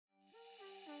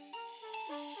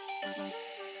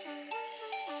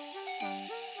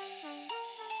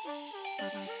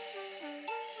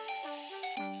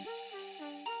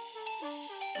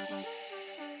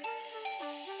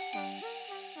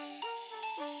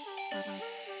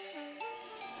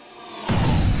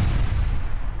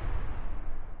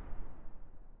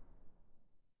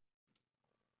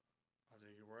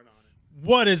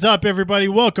What is up, everybody?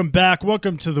 Welcome back.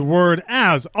 Welcome to The Word.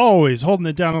 As always, holding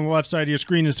it down on the left side of your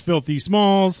screen is Filthy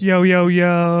Smalls. Yo, yo, yo.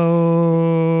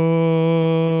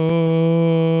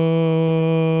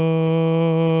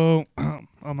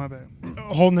 Oh, my bad.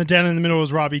 Holding it down in the middle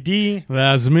is Robbie D.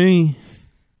 That's me.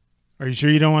 Are you sure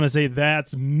you don't want to say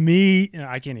that's me?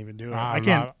 I can't even do it. I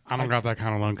don't got that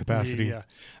kind of lung capacity. Yeah.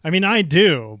 I mean, I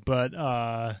do,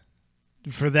 but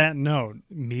for that note,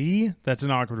 me, that's an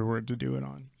awkward word to do it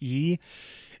on.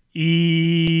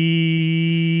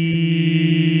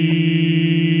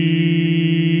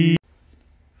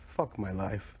 Fuck my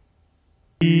life.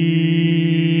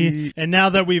 And now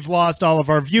that we've lost all of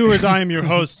our viewers, I am your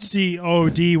host,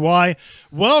 CODY.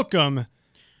 Welcome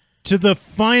to the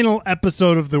final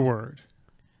episode of The Word.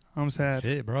 I'm sad. That's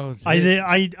it, bro. That's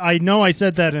I know I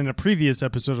said that in a previous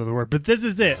episode of The Word, but this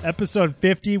is it. Episode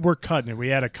 50, we're cutting it. We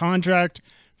had a contract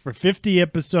for 50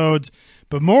 episodes,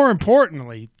 but more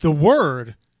importantly, The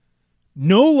Word,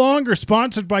 no longer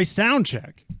sponsored by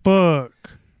Soundcheck.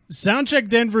 Fuck.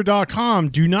 SoundcheckDenver.com.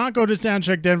 Do not go to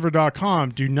SoundcheckDenver.com.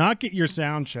 Do not get your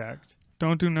sound checked.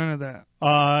 Don't do none of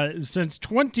that. Since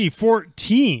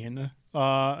 2014,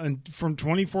 and from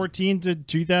 2014 to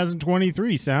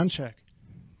 2023, Soundcheck.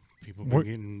 People been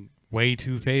getting way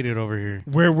too faded over here.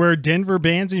 Where Denver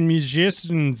bands and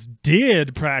musicians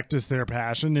did practice their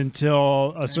passion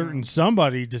until a certain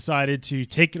somebody decided to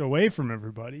take it away from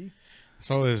everybody.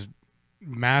 So is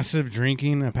massive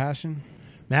drinking a passion?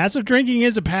 Massive drinking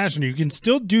is a passion. You can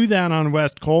still do that on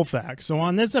West Colfax. So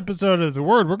on this episode of The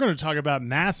Word, we're going to talk about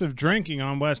massive drinking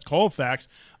on West Colfax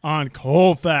on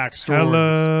Colfax Stories.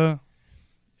 Hello.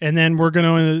 And then we're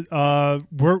going to,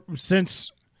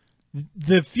 since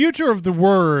the future of The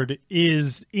Word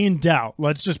is in doubt,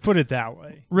 let's just put it that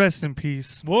way. Rest in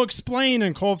peace. We'll explain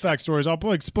in Colfax Stories. I'll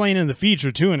explain in the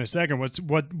feature too in a second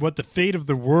what the fate of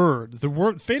the word.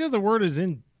 Fate of the word is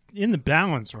in the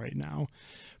balance right now.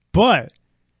 But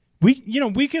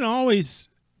we can always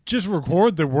just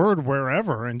record the word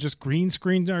wherever and just green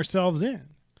screen ourselves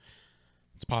in.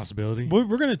 It's a possibility. We're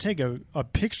going to take a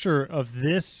picture of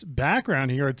this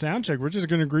background here at Soundcheck. We're just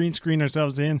going to green screen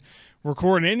ourselves in,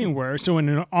 record anywhere. So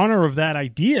in honor of that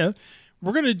idea,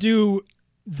 we're going to do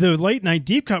the late night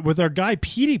deep cut with our guy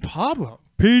Petey Pablo.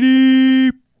 Petey,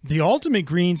 the ultimate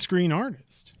green screen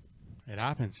artist. It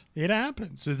happens. It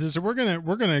happens. So we're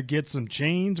gonna get some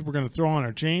chains. We're gonna throw on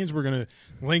our chains. We're gonna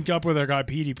link up with our guy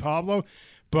Petey Pablo.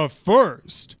 But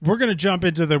first, we're gonna jump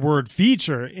into the word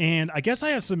feature, and I guess I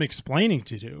have some explaining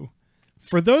to do.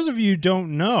 For those of you who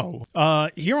don't know,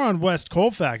 here on West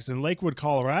Colfax in Lakewood,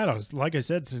 Colorado, like I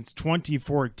said, since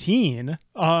 2014,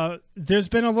 there's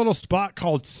been a little spot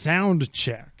called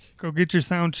Soundcheck. go get your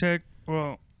sound check.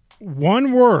 Well,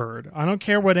 one word. I don't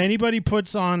care what anybody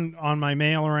puts on my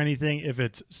mail or anything. If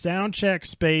it's sound check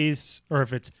space or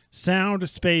if it's sound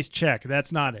space check,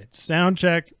 that's not it. Sound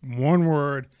check, one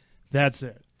word. That's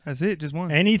it. that's it. Just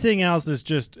one. Anything else is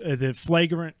just the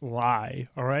flagrant lie.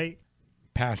 All right.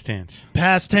 Past tense.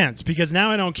 Past tense, because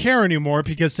now I don't care anymore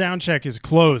because Soundcheck is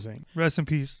closing. Rest in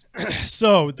peace.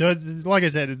 So, like I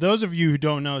said, those of you who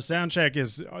don't know, Soundcheck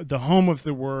is the home of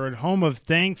the word, home of,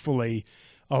 thankfully,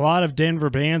 a lot of Denver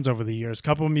bands over the years. A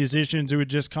couple of musicians who would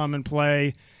just come and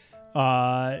play.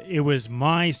 It was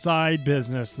my side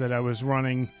business that I was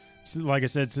running, like I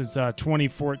said, since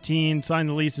 2014. Signed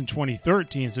the lease in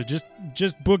 2013, so just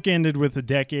bookended with a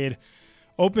decade.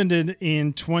 Opened it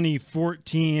in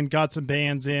 2014, got some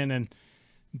bands in and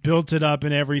built it up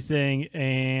and everything.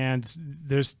 And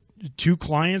there's two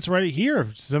clients right here.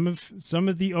 Some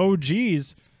of the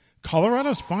OGs,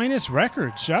 Colorado's Finest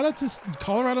Records. Shout out to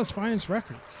Colorado's Finest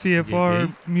Records.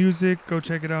 CFR Music. Go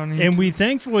check it out on YouTube. And we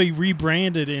thankfully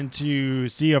rebranded into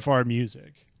CFR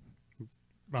Music.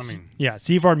 I mean, yeah,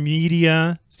 CFR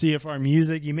Media, CFR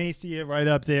Music. You may see it right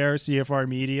up there, CFR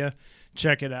Media.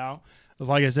 Check it out.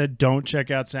 Like I said, don't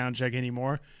check out Soundcheck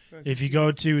anymore. If you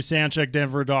go to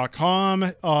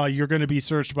soundcheckdenver.com, you're going to be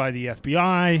searched by the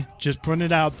FBI. Just putting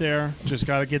it out there. Just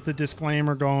got to get the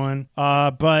disclaimer going.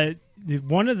 But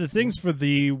one of the things for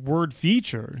the word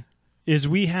feature is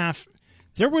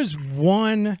there was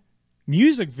one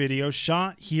music video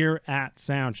shot here at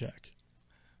Soundcheck.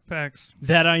 Facts.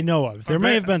 that I know of. There may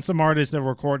Okay. have been some artists that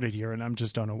recorded here, and I'm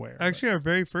just unaware. Actually, our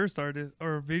very first artist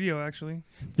or video, actually.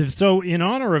 So, in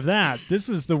honor of that, this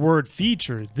is the word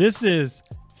featured. This is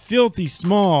Filthy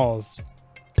Smalls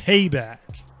Payback.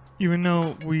 Even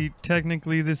though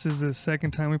this is the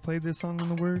second time we played this song on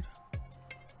the word.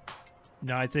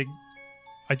 No, I think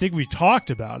we talked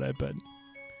about it, but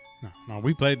No,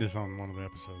 we played this on one of the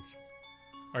episodes.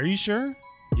 are you sure?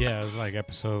 Yeah, it was like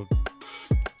episode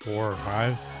 4 or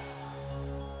 5.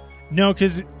 No,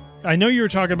 because I know you were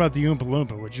talking about the Oompa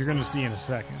Loompa, which you're going to see in a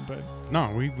second, but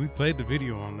No, we played the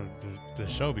video on the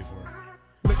show before.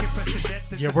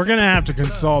 yeah, we're going to have to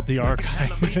consult the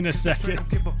archive in a second.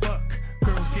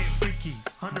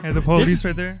 Hey, the police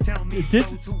right there.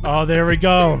 Oh, there we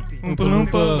go. Oompa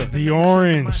Loompa. The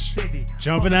orange.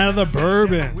 Jumping out of the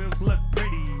bourbon.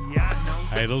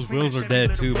 Hey, those wheels are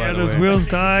dead too, by Yeah, the those way. wheels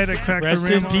died. I cracked Rest the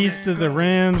rim in on peace it. to the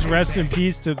rims. Rest in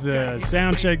peace to the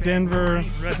Soundcheck Denver.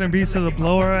 Rest in peace to the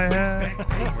blower I had.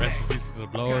 Rest in peace to the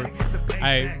blower.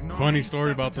 Hey, funny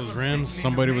story about those rims.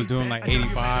 Somebody was doing like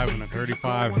 85 and a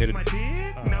 35, hit a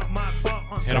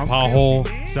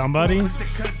pothole. Somebody?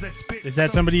 Is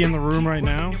that somebody in the room right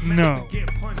now? No.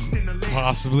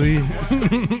 Possibly.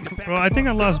 Well, I think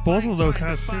I lost both of those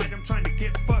hats too.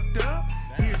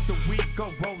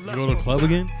 You go to the club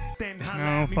again?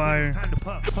 No, fire.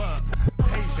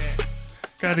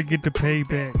 Gotta get the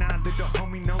payback.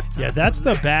 Yeah, that's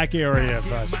the back area of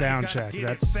Soundcheck.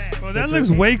 Well, that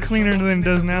looks way cleaner than it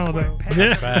does now, though.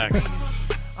 Yeah.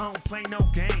 Facts.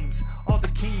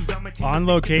 On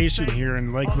location here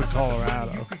in Lakewood,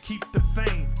 Colorado.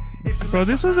 Bro,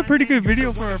 this was a pretty good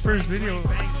video for our first video.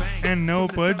 And no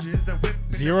budget.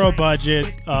 Zero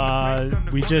budget.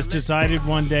 We just decided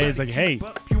one day, it's like, hey,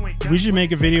 we should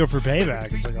make a video for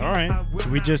Payback. It's like, all right. So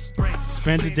we just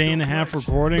spent a day and a half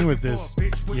recording with this,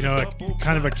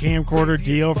 kind of a camcorder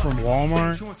deal from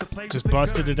Walmart. Just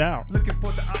busted it out.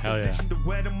 Hell yeah.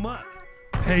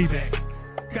 Payback.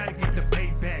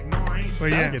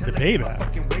 But yeah. Get the Payback.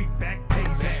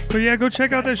 But yeah, go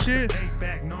check out that shit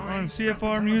on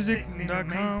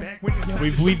cfrmusic.com.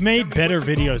 We've made better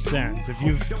videos since. If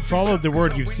you've followed the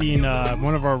word, you've seen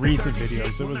one of our recent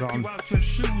videos. It was on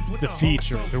the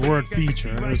feature, the word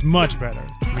feature. And it was much better.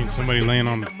 I mean, somebody laying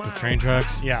on the train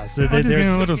tracks. Yeah, so I'm just getting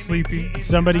a there's little sleepy.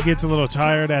 somebody gets a little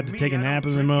tired, had to take a nap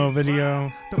in the middle of the video.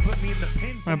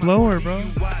 My blower, bro.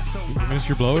 You missed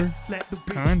your blower?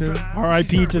 Kinda.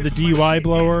 R.I.P. to the DY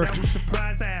blower.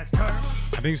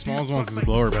 I think Smalls wants his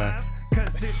blower back.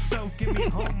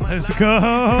 Let's go.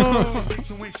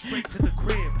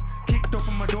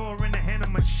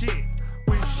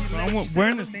 I'm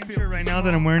wearing the same shirt right now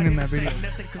that I'm wearing in that video.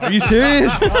 Are you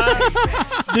serious?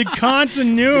 The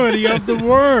continuity of the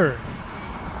word.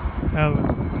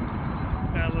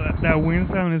 That wind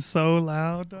sound is so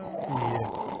loud, though.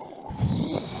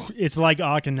 It's like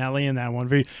Akinelli in that one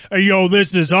video. Hey, yo,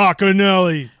 this is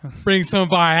Akinelli. Bring some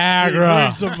Viagra.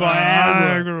 Bring some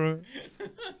Viagra.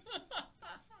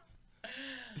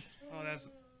 Oh,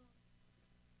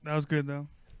 that was good, though.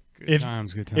 Good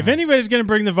times, good times. If anybody's going to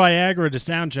bring the Viagra to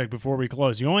Soundcheck before we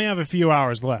close, you only have a few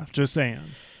hours left. Just saying.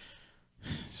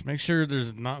 Just make sure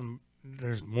there's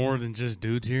more than just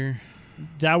dudes here.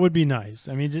 That would be nice.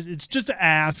 I mean, it's just to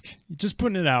ask. Just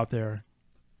putting it out there.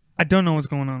 I don't know what's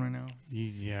going on right now.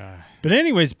 Yeah. But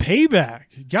anyways, Payback.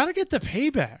 You got to get the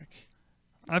Payback.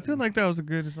 I feel like that was a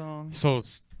good song. So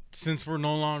since we're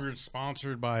no longer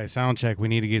sponsored by Soundcheck, we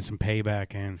need to get some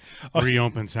payback and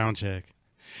reopen Soundcheck.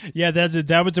 Yeah, that's it.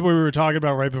 That was what we were talking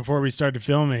about right before we started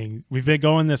filming. We've been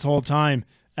going this whole time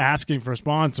asking for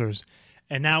sponsors,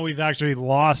 and now we've actually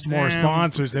lost more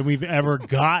sponsors than we've ever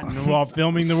gotten while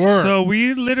filming the work. So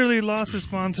we literally lost a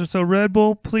sponsor. So Red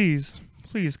Bull, please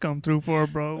come through for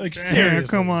it, bro. Like, Damn,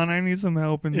 seriously. come on, I need some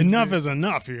help. In this Enough bit. is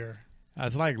enough here.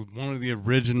 That's like one of the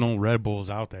original Red Bulls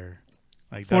out there.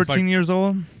 Like 14 years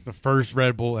old. The first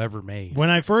Red Bull ever made. When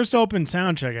I first opened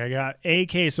Soundcheck, I got a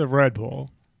case of Red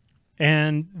Bull,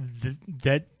 and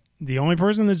the only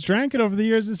person that's drank it over the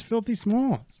years is Filthy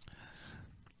Smalls.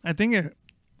 I think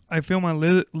I feel my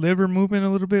liver moving a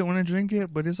little bit when I drink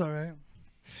it, but it's all right.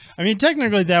 I mean,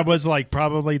 technically, that was like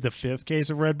probably the 5th case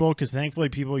of Red Bull because thankfully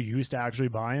people used to actually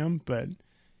buy them, but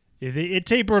it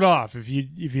tapered off if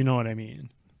you know what I mean.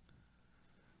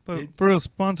 But for real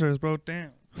sponsors, bro,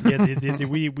 damn. Yeah,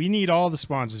 we need all the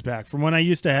sponsors back. From when I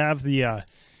used to have the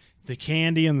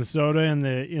candy and the soda in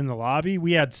the lobby,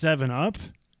 we had 7-Up.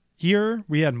 Here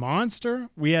we had Monster,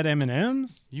 we had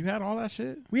M&Ms. You had all that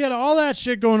shit? We had all that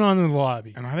shit going on in the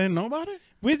lobby. And I didn't know about it?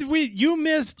 You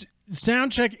missed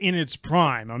Soundcheck in its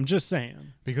prime. I'm just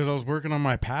saying. Because I was working on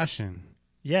my passion.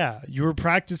 Yeah, you were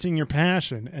practicing your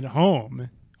passion at home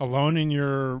alone in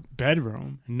your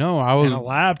bedroom No, I was and a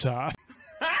laptop.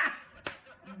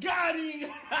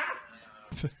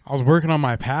 I was working on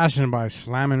my passion by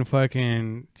slamming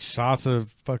fucking shots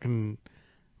of fucking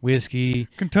whiskey,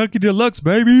 Kentucky Deluxe,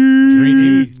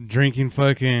 baby. drinking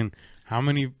fucking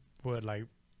like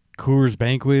Coors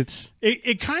banquets.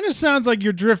 It kind of sounds like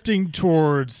you're drifting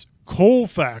towards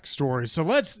Colfax stories. So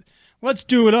let's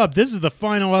do it up. This is the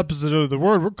final episode of The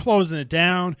Word. We're closing it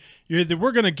down.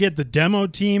 We're going to get the demo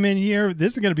team in here.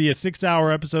 This is going to be a 6-hour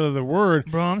episode of The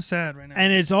Word. Bro, I'm sad right now.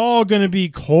 And it's all going to be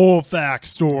Colfax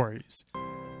stories.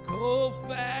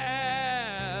 Colfax.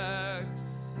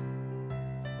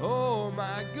 Oh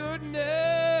my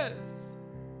goodness.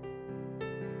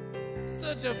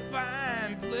 Such a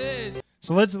fine place.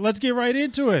 So let's get right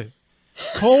into it.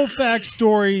 Colfax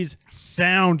Stories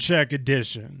Sound Check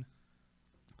Edition.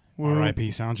 R.I.P.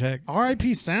 Soundcheck.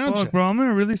 R.I.P. Sound Fuck, Check. bro, I'm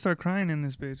gonna really start crying in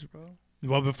this bitch, bro.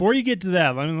 Well, before you get to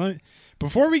that,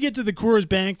 before we get to the Coors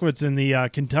banquets and the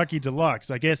Kentucky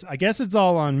Deluxe, I guess it's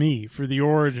all on me for the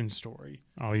origin story.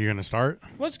 Oh, you're gonna start?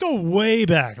 Let's go way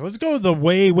back. Let's go the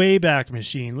way back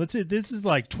machine. This is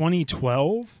like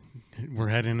 2012. We're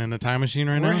heading in a time machine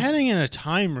right now. We're heading in a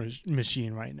time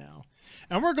machine right now,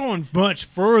 and we're going much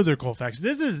further. Colfax.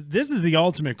 This is the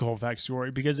ultimate Colfax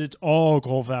story because it's all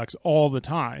Colfax all the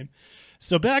time.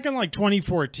 So back in like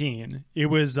 2014, it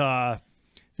was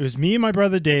me and my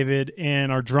brother David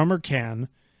and our drummer Ken.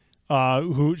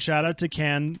 Who shout out to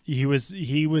Ken. He was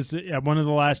at one of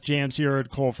the last jams here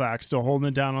at Colfax, still holding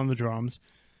it down on the drums.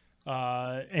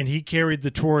 And he carried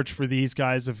the torch for these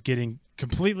guys of getting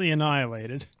completely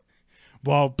annihilated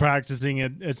while practicing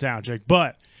at soundcheck.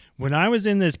 But when I was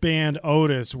in this band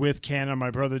Otis with Ken and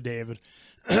my brother David,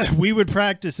 we would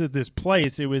practice at this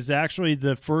place. It was actually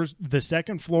the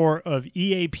second floor of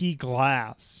EAP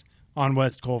Glass on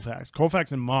West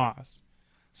Colfax and Moss.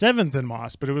 7th and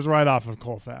Moss, but it was right off of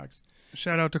Colfax.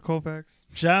 Shout out to Colfax.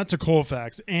 Shout out to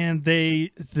Colfax. And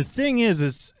the thing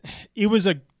is it was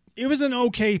an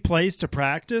okay place to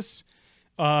practice,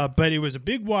 but it was a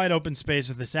big wide open space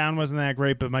and the sound wasn't that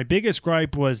great. But my biggest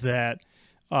gripe was that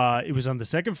it was on the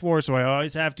second floor, so I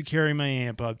always have to carry my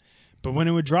amp up. But when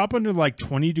it would drop under like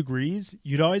 20 degrees,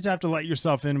 you'd always have to let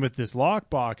yourself in with this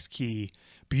lockbox key.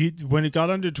 But when it got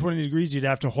under 20 degrees, you'd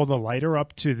have to hold a lighter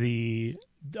up to the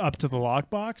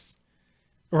lockbox,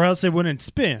 or else it wouldn't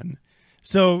spin.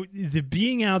 So the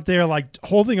being out there, like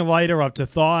holding a lighter up to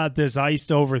thaw out this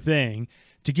iced over thing,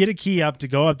 to get a key up to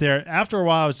go up there. After a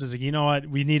while, I was just like, you know what?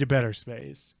 We need a better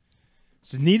space.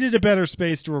 So needed a better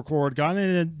space to record. Got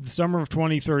in the summer of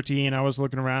 2013. I was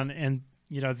looking around, and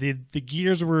the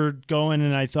gears were going,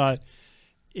 and I thought,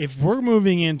 if we're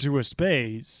moving into a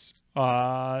space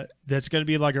that's going to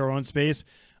be like our own space,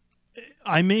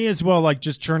 I may as well like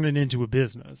just turn it into a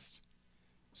business.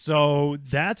 So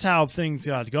that's how things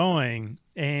got going.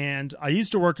 And I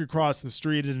used to work across the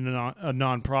street at a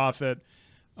nonprofit.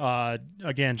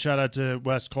 Again, shout out to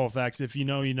West Colfax. If you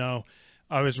know, you know.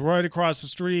 I was right across the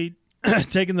street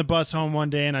taking the bus home one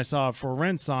day, and I saw a for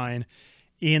rent sign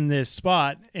in this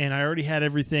spot, and I already had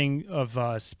everything of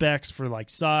specs for like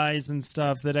size and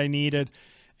stuff that I needed.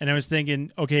 And I was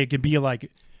thinking, okay, it could be like,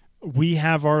 we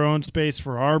have our own space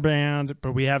for our band,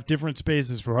 but we have different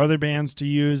spaces for other bands to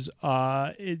use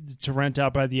to rent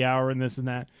out by the hour and this and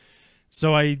that.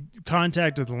 So I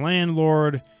contacted the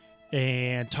landlord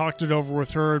and talked it over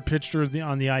with her, pitched her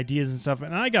on the ideas and stuff.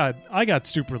 And I got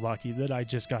super lucky that I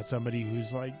just got somebody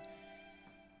who's like,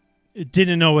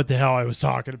 didn't know what the hell I was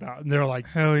talking about. And they're like,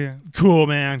 Hell yeah. cool,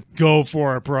 man, go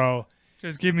for it, bro.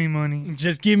 Just give me money.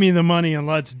 Just give me the money and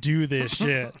let's do this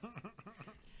shit.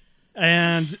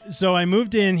 And so I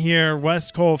moved in here,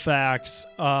 West Colfax,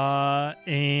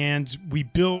 and we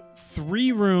built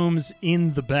 3 rooms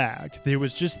in the back. There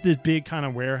was just this big kind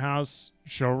of warehouse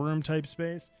showroom type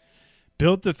space.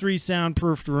 Built the 3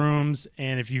 soundproofed rooms,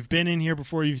 and if you've been in here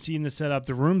before, you've seen the setup.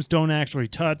 The rooms don't actually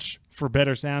touch for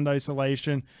better sound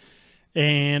isolation.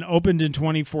 And opened in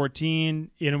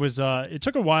 2014, and it was it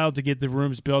took a while to get the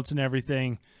rooms built and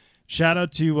everything. Shout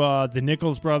out to the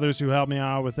Nichols brothers who helped me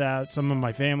out with that. Some of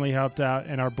my family helped out,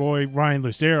 and our boy Ryan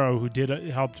Lucero, who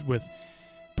helped with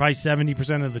probably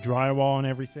 70% of the drywall and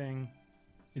everything.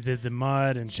 He did the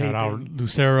mud and shout out shaping.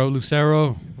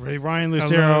 Lucero. Ryan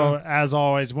Lucero, as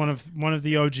always, one of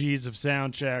the OGs of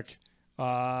Soundcheck,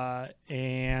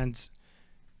 and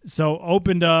so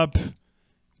opened up.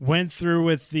 Went through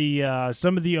with the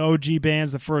some of the OG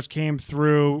bands that first came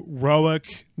through.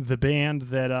 Roic, the band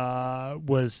that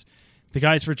was the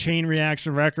guys for Chain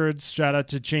Reaction Records. Shout out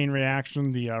to Chain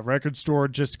Reaction, the record store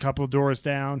just a couple of doors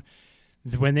down.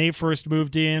 When they first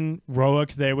moved in,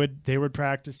 Roic, they would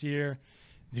practice here.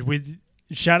 With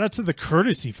shout out to the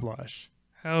Courtesy Flush.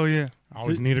 Hell yeah.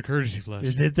 Always need a courtesy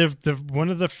flush. They're one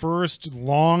of the first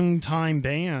long-time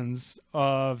bands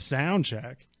of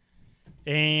Soundcheck.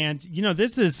 And, you know,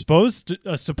 this is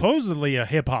supposedly a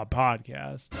hip-hop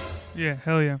podcast. Yeah,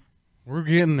 hell yeah. We're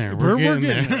getting there. We're getting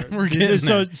getting there. there. We're getting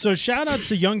so, there. So shout out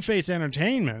to Young Face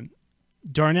Entertainment.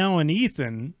 Darnell and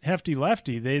Ethan, Hefty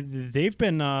Lefty, they've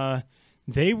been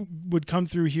they would come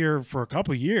through here for a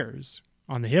couple years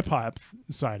on the hip hop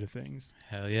side of things.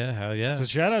 Hell yeah, hell yeah. So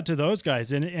shout out to those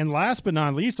guys. And last but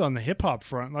not least on the hip hop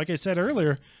front, like I said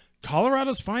earlier,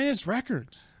 Colorado's Finest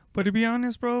Records. But to be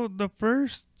honest, bro, the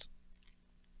first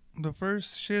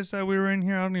shits that we were in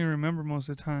here, I don't even remember most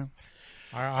of the time.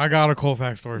 I got a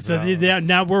Colfax story for So that one.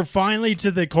 now we're finally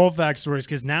to the Colfax stories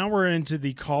because now we're into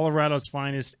the Colorado's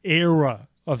Finest era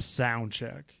of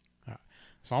Soundcheck.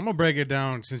 So I'm going to break it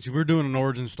down. Since we're doing an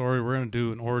origin story, we're going to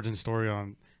do an origin story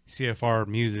on CFR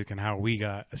music and how we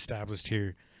got established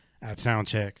here at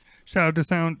Soundcheck. Shout out to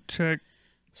Soundcheck.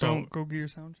 So, Don't go get your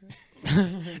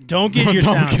Soundcheck. Don't get your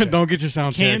Soundcheck. Don't get your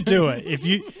Soundcheck. Can't do it.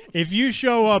 If you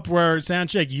show up where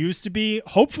Soundcheck used to be,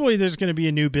 hopefully there's going to be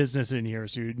a new business in here,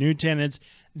 so new tenants.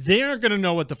 They aren't going to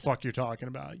know what the fuck you're talking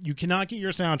about. You cannot get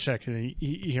your Soundcheck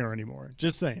here anymore.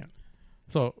 Just saying.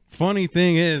 So funny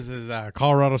thing is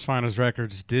Colorado's Finest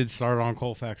Records did start on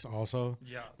Colfax also.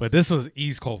 Yeah. But this was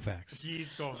East Colfax.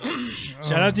 East Colfax.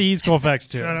 Shout out to East Colfax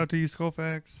too. Shout out to East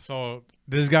Colfax. So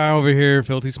this guy over here,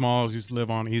 Filthy Smalls, used to live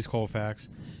on East Colfax,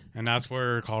 and that's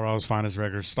where Colorado's Finest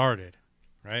Records started,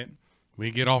 right?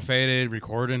 We get all faded,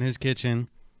 record in his kitchen.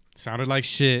 Sounded like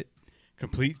shit,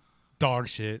 complete dog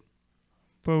shit.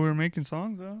 But we were making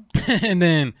songs though. And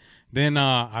then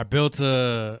I built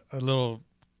a little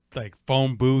like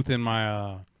foam booth in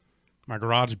my my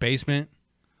garage basement,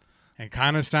 and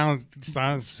kind of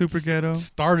sounds Super ghetto.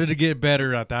 started to get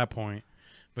better at that point.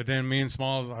 But then me and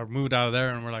Smalls moved out of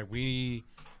there, and we're like, we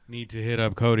need to hit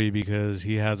up Cody because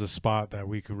he has a spot that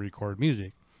we could record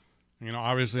music. You know,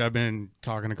 obviously I've been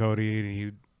talking to Cody,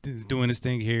 and he's doing his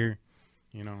thing here,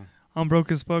 you know. I'm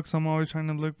broke as fuck, so I'm always trying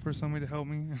to look for somebody to help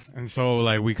me. And so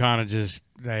like we kind of just,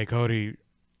 hey, Cody,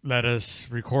 let us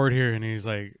record here. And he's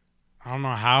like, I don't know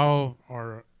how,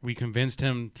 or we convinced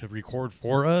him to record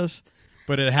for us,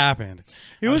 but it happened.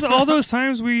 It was all those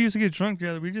times we used to get drunk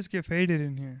together. We just get faded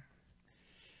in here.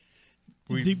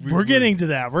 We're getting to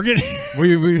that. We're getting.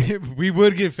 We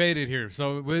would get faded here.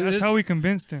 So That's how we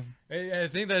convinced him. I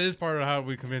think that is part of how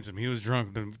we convinced him. He was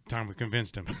drunk the time we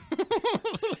convinced him.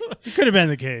 It could have been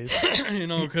the case. You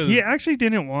know, because He actually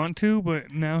didn't want to,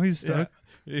 but now he's stuck.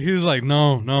 he was like,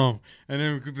 no. And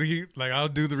then he, like, I'll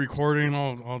do the recording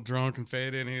all drunk and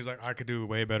faded. And he's like, I could do a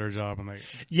way better job. I'm like,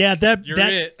 Yeah, You're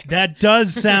it. that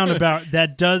does sound about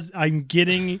that does. I'm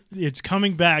getting it's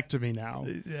coming back to me now.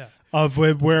 yeah. Of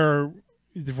where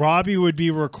Robbie would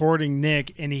be recording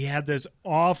Nick, and he had this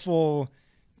awful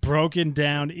broken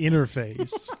down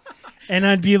interface. And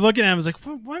I'd be looking at him, I was like,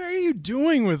 what are you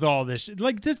doing with all this shit?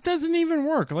 Like, this doesn't even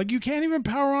work. Like, you can't even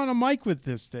power on a mic with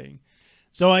this thing.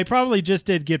 So I probably just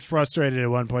did get frustrated at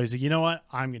one point. He's like, you know what?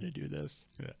 I'm going to do this.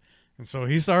 Yeah. And so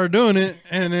he started doing it,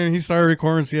 and then he started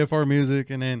recording CFR music,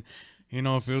 and then, you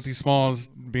know, Filthy Smalls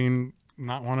being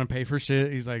not wanting to pay for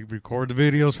shit, he's like, record the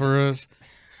videos for us.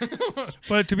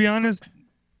 But to be honest,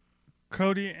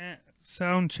 Cody and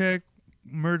Soundcheck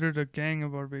murdered a gang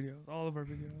of our videos, all of our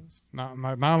videos. Not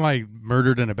like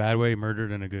murdered in a bad way,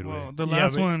 murdered in a good way. Well, the Yeah,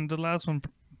 last one,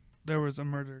 there was a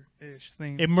murder-ish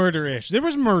thing. Murder-ish. There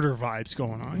was murder vibes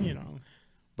going on, you know.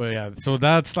 But yeah, so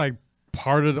that's like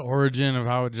part of the origin of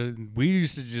how we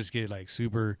used to just get like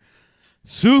super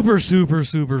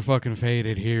fucking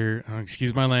faded here.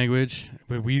 Excuse my language,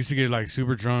 but we used to get like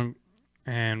super drunk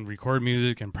and record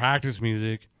music and practice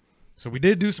music. So we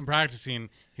did do some practicing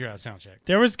here at Soundcheck.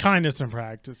 There was kind of some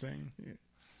practicing.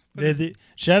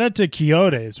 Shout out to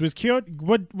Quixotes. Was Quixote,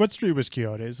 what street was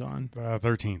Quixotes on?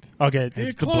 13th. Okay,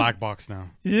 It's the black box now.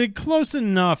 Close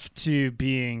enough to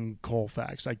being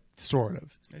Colfax, like sort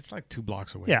of. It's like 2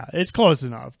 blocks away. Yeah, it's close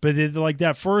enough. But like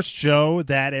that first show,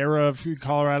 that era of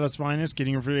Colorado's Finest,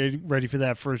 getting ready for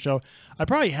that first show, I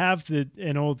probably have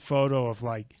an old photo of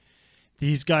like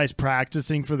these guys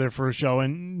practicing for their first show,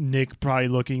 and Nick probably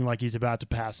looking like he's about to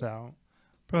pass out.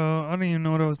 Bro, I don't even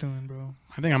know what I was doing, bro.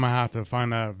 I think I'm going to have to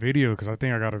find that video because I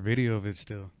think I got a video of it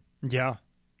still. Yeah.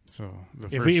 So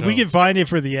If we can find it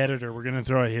for the editor, we're going to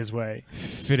throw it his way.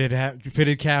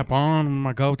 Fitted cap on,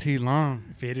 my goatee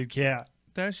long. Faded cat.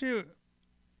 That shit,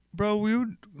 bro, we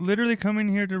would literally come in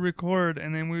here to record,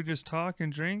 and then we would just talk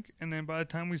and drink, and then by the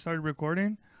time we started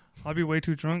recording, I'll be way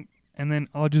too drunk, and then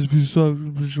I'll just be so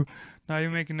not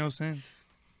even making no sense.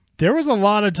 There was a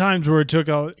lot of times where it took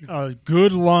a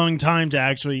good long time to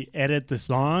actually edit the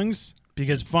songs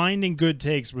because finding good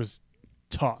takes was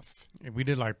tough. We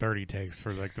did like 30 takes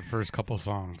for like the first couple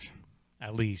songs,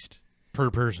 at least per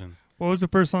person. What was the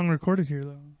first song recorded here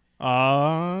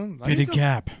though? Fitted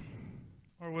cap.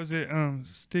 Or was it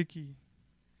Sticky?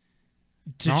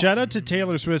 Shout out to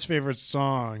Taylor Swift's favorite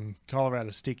song,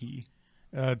 Colorado Sticky.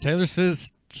 Taylor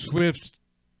Swift's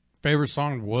favorite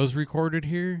song was recorded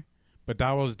here, but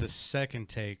that was the second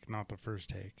take, not the first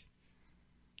take.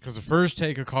 Because the first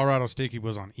take of Colorado Sticky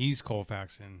was on East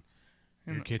Colfax in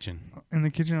your kitchen. In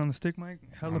the kitchen on the stick mic?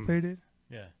 Hella faded?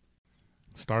 Yeah.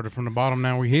 Started from the bottom,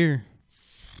 now we're here.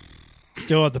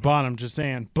 Still at the bottom, just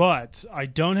saying. But I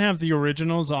don't have the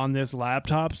originals on this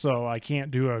laptop, so I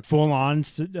can't do a full-on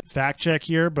fact check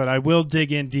here, but I will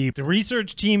dig in deep. The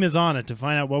research team is on it to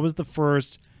find out what was the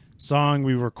first song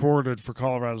we recorded for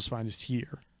Colorado's Finest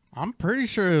here. I'm pretty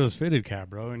sure it was Fitted Cap,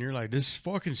 bro. And you're like, this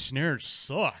fucking snare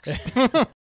sucks.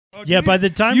 Oh, Yeah, by the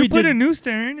time you we put did a new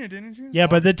snare in it, didn't you? Yeah,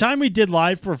 by the time we did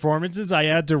live performances, I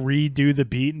had to redo the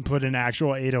beat and put an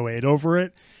actual 808 over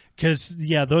it because,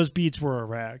 yeah, those beats were a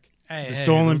wreck. The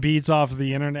stolen beats off of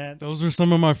the internet. Those were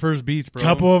some of my first beats, bro. A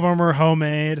couple of them were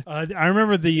homemade. I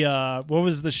remember the, what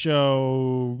was the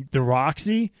show? The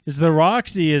Roxy? The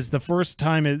Roxy is the first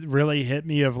time it really hit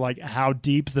me of like how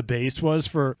deep the bass was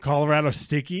for Colorado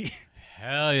Sticky.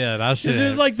 Hell yeah, that shit. It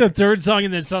was like the third song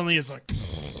and then suddenly it's like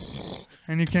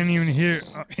And you can't even hear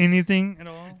anything at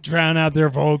all? drown out their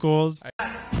vocals. Hey,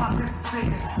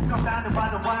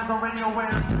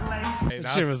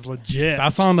 That shit was legit.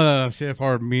 that's on the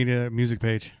CFR Media music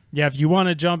page. Yeah, if you want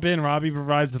to jump in, Robbie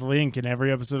provides the link in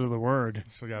every episode of The Word.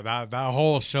 So yeah, that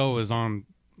whole show is on.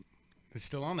 It's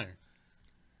still on there.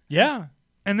 Yeah.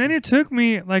 And then it took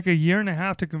me like a year and a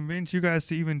half to convince you guys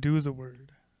to even do the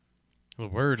word. The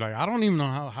word, like I don't even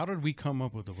know how did we come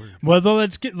up with the word. Well, though,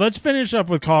 let's finish up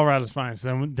with Colorado's Finest,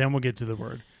 then we'll get to The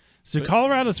Word. So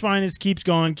Colorado's Finest keeps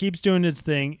going, keeps doing its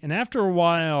thing, and after a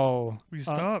while, We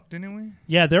stopped, didn't we?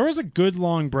 yeah, there was a good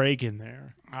long break in there.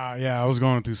 Yeah, I was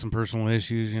going through some personal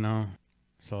issues,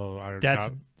 so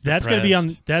That's gonna be on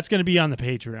the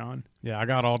Patreon. Yeah, I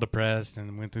got all depressed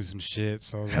and went through some shit.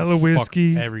 So I was Hella like,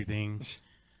 whiskey. fuck everything.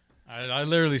 I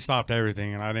literally stopped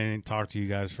everything, and I didn't talk to you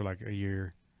guys for like a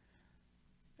year.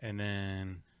 And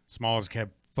then Smalls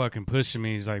kept fucking pushing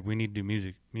me. He's like, we need to do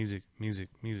music.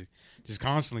 Just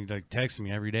constantly like texting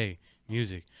me every day,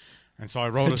 music. And so I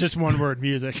wrote Just one word,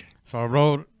 music. So I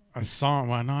wrote a song.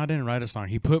 Well, no, I didn't write a song.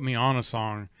 He put me on a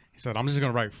song. He said, I'm just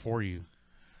going to write for you.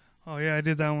 Oh, yeah, I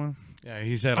did that one. Yeah,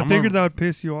 he said, I figured that would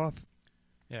piss you off.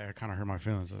 Yeah, it kind of hurt my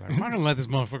feelings. I was like, I'm not going to let this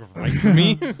motherfucker write for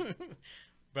me.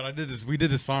 But I did this. We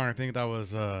did this song. I think that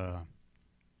was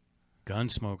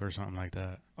Gunsmoke or something like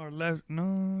that. Or left.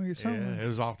 No, it's something. Yeah, it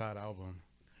was off that album.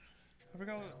 I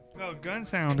forgot what. Gun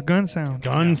sound. Gun sound.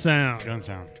 Gun sound. Gun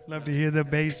sound. Love to hear the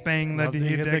bass bang. Love to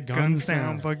hear that gun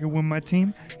sound. Fucking with my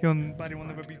team. Nobody will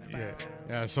never be.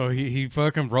 Yeah, so he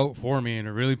fucking wrote for me, and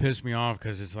it really pissed me off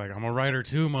because it's like, I'm a writer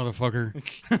too, motherfucker.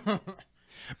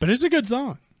 But it's a good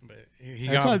song. But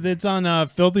It's on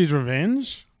Filthy's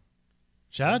Revenge.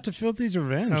 Shout out to Filthy's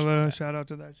Revenge. Hello, shout out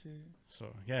to that shit.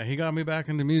 So, yeah, he got me back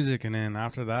into music, and then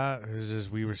after that, it was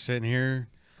just we were sitting here,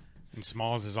 and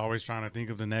Smalls is always trying to think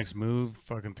of the next move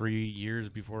fucking 3 years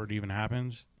before it even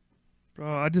happens.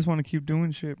 Bro, I just want to keep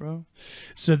doing shit, bro.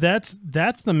 So that's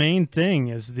the main thing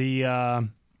is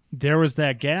there was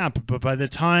that gap, but by the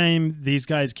time these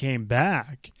guys came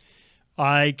back,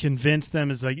 I convinced them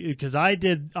because I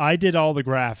did all the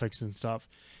graphics and stuff.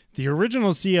 The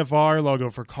original CFR logo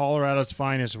for Colorado's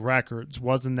Finest Records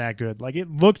wasn't that good. Like, it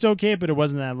looked okay, but it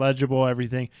wasn't that legible,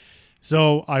 everything.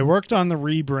 So I worked on the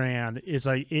rebrand. It's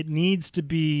like, it needs to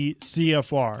be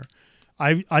CFR.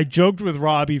 I joked with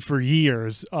Robbie for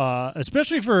years,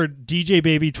 especially for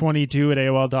DJBaby22 at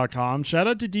AOL.com. Shout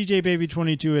out to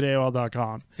DJBaby22 at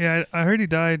AOL.com. Yeah, I heard he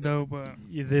died, though, but...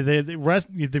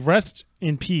 The rest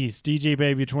in peace,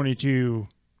 DJBaby22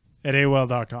 at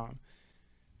AOL.com.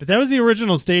 But that was the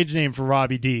original stage name for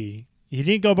Robbie D. He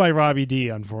didn't go by Robbie D,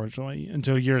 unfortunately,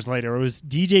 until years later. It was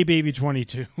DJ Baby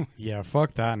 22. Yeah,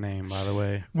 fuck that name, by the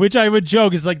way. Which I would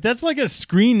joke is like, that's like a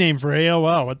screen name for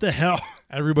AOL. What the hell?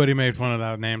 Everybody made fun of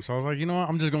that name, so I was like, you know what?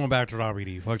 I'm just going back to Robbie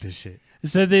D. Fuck this shit.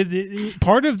 So the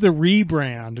part of the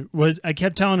rebrand was, I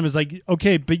kept telling him, was like,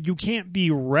 okay, but you can't be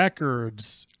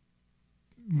records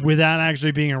without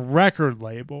actually being a record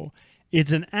label.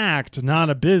 It's an act, not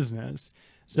a business.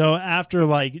 So after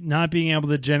like not being able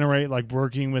to generate, like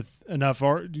working with enough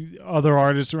other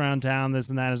artists around town, this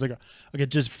and that, is like, okay,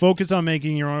 just focus on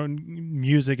making your own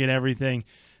music and everything.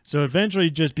 So eventually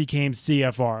it just became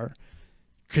CFR,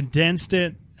 condensed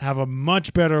it, have a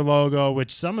much better logo,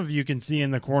 which some of you can see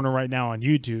in the corner right now on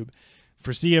YouTube.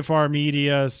 For CFR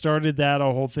Media, started that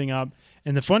whole thing up.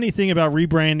 And the funny thing about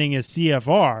rebranding as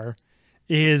CFR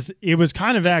is it was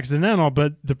kind of accidental,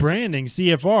 but the branding,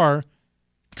 CFR,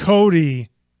 Cody,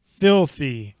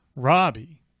 Filthy,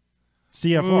 Robbie,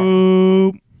 CFR.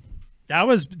 Ooh. That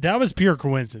was pure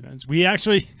coincidence.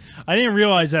 I didn't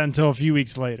realize that until a few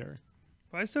weeks later.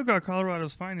 I still got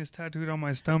Colorado's Finest tattooed on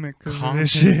my stomach because of this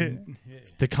shit.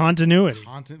 The continuity.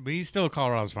 But he's still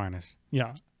Colorado's finest.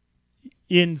 Yeah.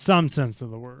 In some sense of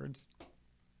the words.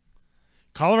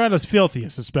 Colorado's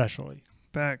filthiest, especially.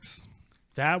 Facts.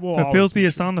 That will The always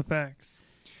filthiest be true. on the facts.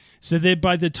 So that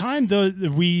by the time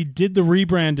we did the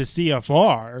rebrand to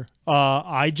CFR,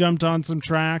 I jumped on some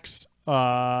tracks,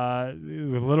 a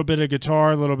little bit of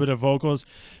guitar, a little bit of vocals.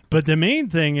 But the main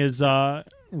thing is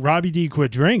Robbie D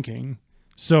quit drinking.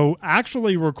 So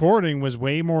actually recording was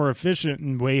way more efficient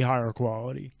and way higher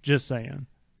quality. Just saying.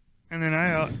 And then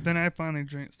I finally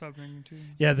stopped drinking too.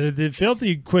 Yeah, the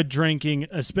Filthy quit drinking.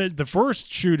 The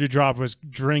first shoe to drop was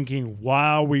drinking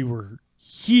while we were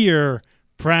here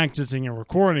practicing and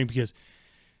recording because,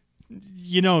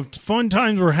 fun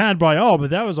times were had by all, but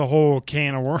that was a whole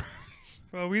can of worms.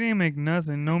 Bro, we didn't make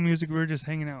nothing. No music. We were just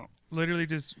hanging out. Literally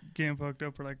just getting fucked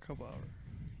up for like a couple hours.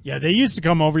 Yeah, they used to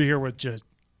come over here with just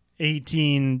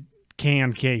 18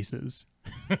 can cases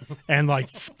and like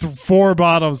 4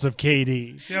 bottles of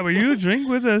KD. Yeah, but you drink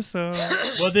with us, so.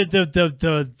 Well,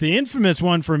 the infamous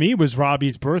one for me was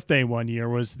Robbie's birthday one year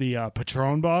was the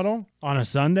Patron bottle on a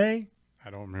Sunday. I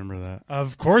don't remember that.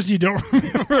 Of course you don't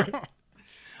remember.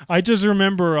 I just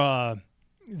remember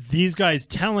these guys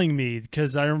telling me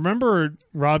because I remember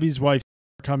Robbie's wife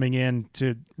coming in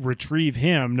to retrieve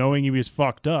him knowing he was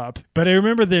fucked up. But I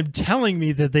remember them telling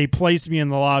me that they placed me in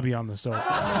the lobby on the sofa.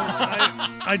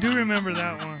 I do remember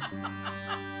that one.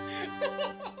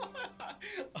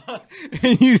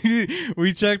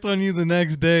 We checked on you the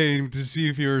next day to see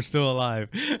if you were still alive.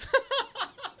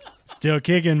 Still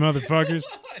kicking, motherfuckers.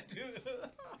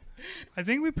 I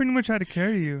think we pretty much had to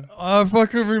carry you. I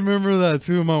fucking remember that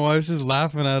too. My wife's just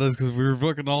laughing at us because we were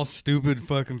fucking all stupid,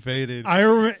 fucking faded. I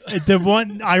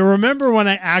remember when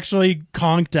I actually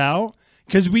conked out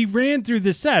because we ran through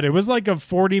the set. It was like a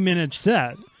 40-minute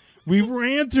set. We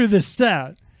ran through the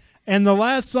set, and the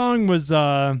last song was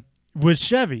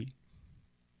Chevy.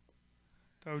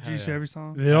 The OG Chevy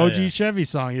song. The OG Chevy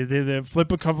song. They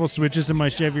flip a couple switches in my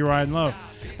Chevy riding low.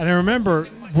 And I remember,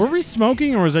 were we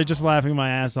smoking or was I just laughing my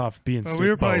ass off being stupid? We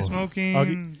were probably smoking,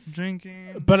 Okay.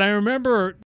 drinking. But I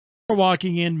remember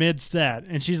walking in mid-set,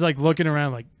 and she's like looking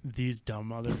around like, these dumb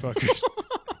motherfuckers.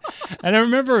 And I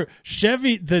remember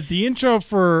Chevy, the intro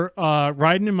for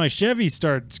riding in my Chevy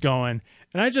starts going,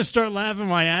 and I just start laughing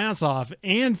my ass off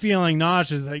and feeling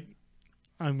nauseous. Like,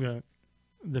 I'm going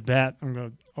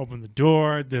to open the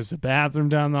door. There's a bathroom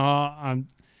down the hall.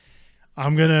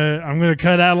 I'm gonna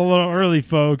cut out a little early,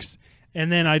 folks.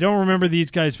 And then I don't remember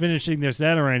these guys finishing their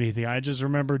set or anything. I just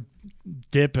remember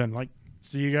dipping. Like,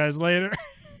 see you guys later.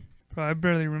 Bro, I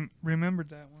barely remembered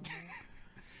that one.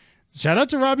 Shout out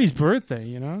to Robbie's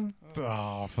birthday.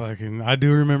 Oh, fucking. I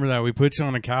do remember that. We put you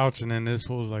on a couch, and then this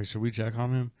fool was like, should we check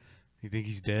on him? You think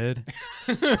he's dead?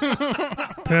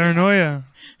 Paranoia.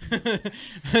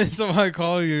 So I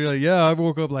call you, you're like, yeah, I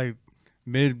woke up like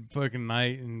mid fucking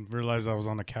night and realized I was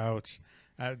on the couch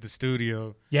at the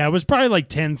studio. Yeah, it was probably like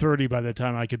 10:30 by the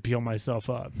time I could peel myself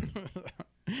up.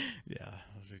 Yeah,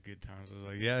 those are good times. I was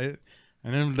like, yeah.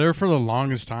 And then there for the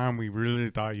longest time, we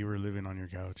really thought you were living on your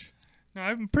couch. No,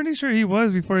 I'm pretty sure he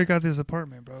was before he got this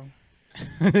apartment, bro.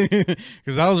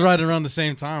 Because I was right around the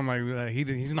same time. Like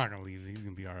he's not gonna leave. He's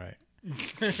gonna be all right.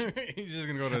 He's just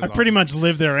gonna go to his I pretty much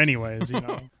live there anyways.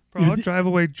 Bro, I'll drive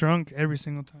away drunk every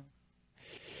single time.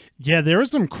 Yeah, there was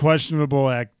some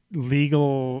questionable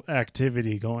legal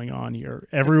activity going on here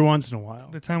every once in a while.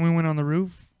 The time we went on the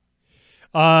roof.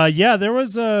 Yeah, there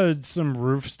was some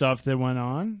roof stuff that went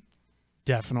on.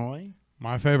 Definitely.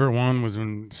 My favorite one was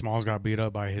when Smalls got beat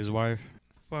up by his wife.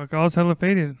 Fuck, I was hella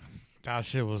faded. That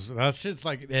shit's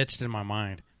like etched in my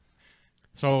mind.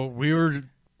 So we were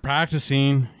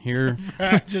practicing here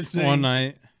one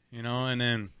night, and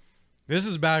then this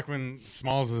is back when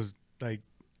Smalls was like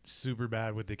super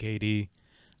bad with the KD.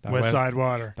 West Side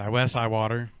Water. That West Side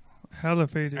Water. Hella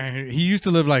faded. And he used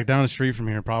to live like down the street from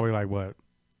here, probably like what,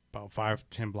 about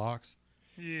 5-10 blocks.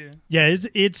 Yeah. Yeah,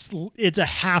 it's a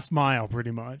half mile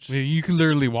pretty much. You could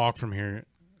literally walk from here.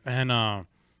 And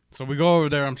so we go over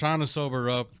there. I'm trying to sober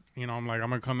up. I'm like, I'm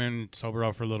going to come in and sober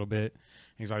up for a little bit.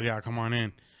 He's like, yeah, come on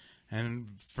in. And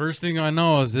first thing I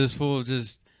know is this fool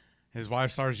his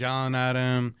wife starts yelling at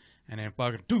him. And then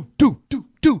fucking, do.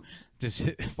 just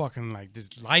hit, fucking like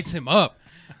just lights him up.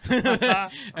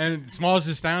 And Smalls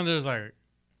just standing there, is like,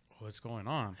 what's going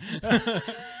on?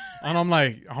 And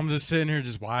I'm just sitting here,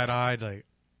 just wide eyed, like,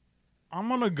 I'm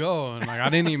gonna go, and like I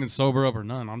didn't even sober up or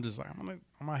none. I'm just like, I'm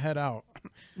gonna head out.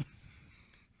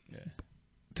 Yeah,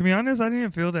 To be honest, I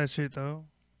didn't feel that shit though.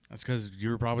 that's because you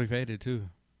were probably faded too.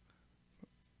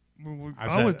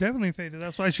 I was definitely faded.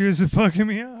 That's why she was fucking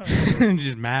me up.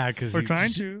 Just mad because We're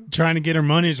trying to. Trying to get her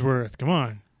money's worth. Come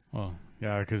on. Well,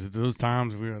 yeah, because those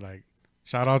times we were like,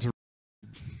 shout out to.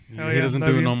 Hell He yeah, doesn't love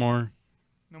do it you. no more.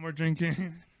 No more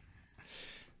drinking.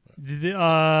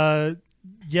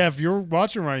 Yeah, if you're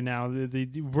watching right now,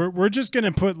 we're just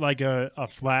gonna put like a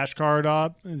flashcard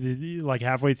up, like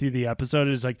halfway through the episode.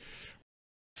 It's like,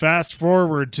 fast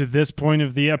forward to this point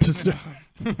of the episode.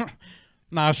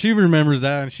 Nah, she remembers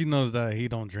that, and she knows that he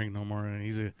don't drink no more, and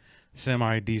he's a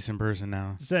semi-decent person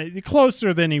now. Say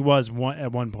closer than he was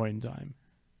at one point in time.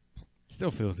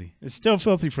 Still filthy. It's still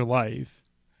filthy for life.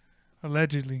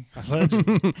 Allegedly.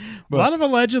 Allegedly. A lot of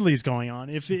allegedly's going on.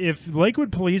 If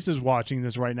Lakewood Police is watching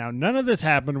this right now, none of this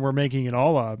happened. We're making it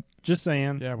all up. Just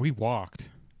saying. Yeah, we walked.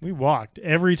 We walked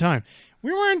every time.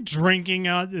 We weren't drinking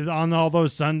on all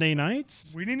those Sunday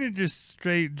nights. We need to just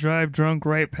straight drive drunk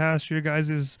right past your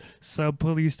guys' sub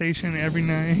police station every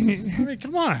night. I mean,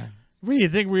 come on. What do you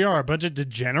think we are? A bunch of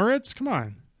degenerates? Come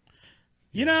on.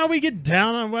 You know how we get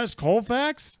down on West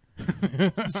Colfax?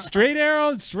 Straight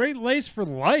arrow, straight lace for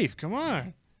life. Come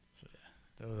on.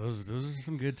 Those are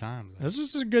some good times. This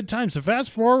was a good time. So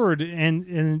fast forward,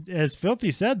 and as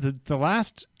Filthy said, the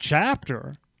last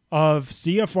chapter of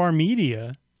CFR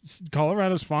Media,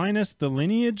 Colorado's Finest, The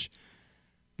Lineage,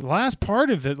 the last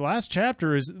part of it, last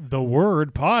chapter is The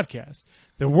Word Podcast.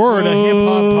 The Word, a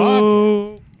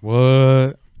hip-hop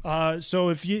podcast. What? So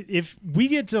if we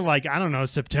get to, like, I don't know,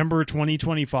 September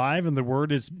 2025, and The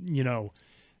Word is, you know,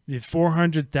 the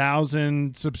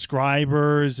 400,000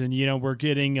 subscribers, and you know we're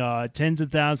getting tens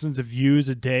of thousands of views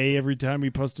a day every time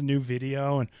we post a new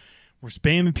video, and we're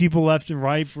spamming people left and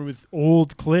right with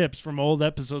old clips from old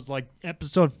episodes, like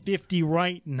episode 50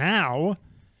 right now.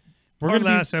 Our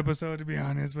last episode, to be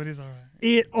honest, but it's all right.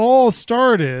 It all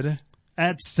started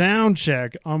at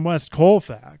Soundcheck on West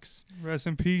Colfax. Rest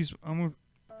in peace.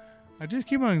 I just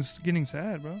keep on getting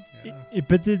sad, bro. Yeah.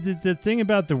 But the thing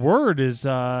about The Word is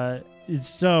it's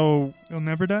so You'll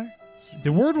never die?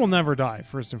 the Word will never die,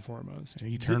 first and foremost.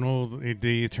 The eternal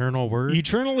word.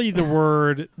 Eternally the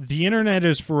Word, the internet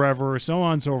is forever, so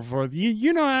on and so forth.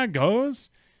 You know how it goes.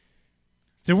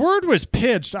 The Word was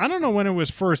pitched. I don't know when it was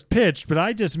first pitched, but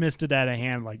I dismissed it out of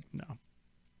hand like, no,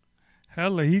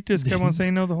 Hell, he just kept on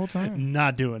saying no the whole time.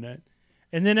 not doing it.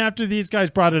 And then after these guys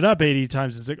brought it up 80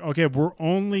 times, it's like, okay, we're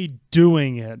only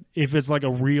doing it if it's like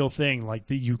a real thing, like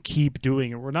that you keep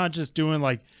doing it. We're not just doing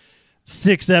like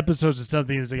 6 episodes of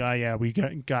something that's like, oh yeah, we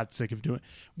got sick of doing it.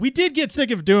 We did get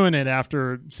sick of doing it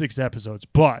after 6 episodes,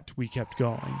 but we kept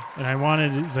going. And I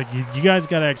wanted, it's like, you guys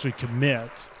got to actually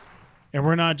commit. And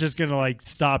we're not just going to like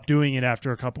stop doing it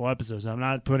after a couple episodes. I'm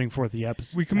not putting forth the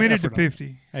episode. We committed to effort on it.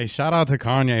 50. Hey, shout out to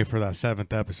Kanye for that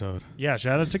 7th episode. Yeah,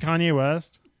 shout out to Kanye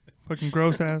West. Fucking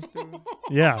gross ass dude.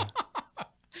 Yeah.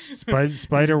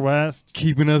 Spider West.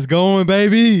 Keeping us going,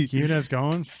 baby. Keeping us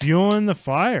going. Fueling the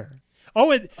fire.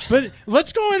 Oh, but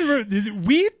let's go in.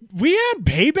 We had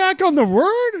payback on The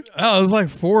Word? Oh, it was like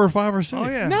 4 or 5 or 6. Oh,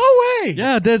 yeah. No way.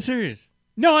 Yeah, dead serious.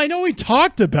 No, I know we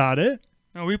talked about it.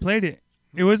 No, we played it.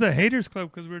 It was a haters club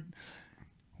because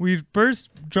we first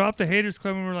dropped the haters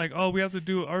club and we're like, oh, we have to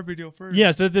do our video first.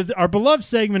 Yeah, so our beloved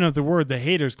segment of The Word, the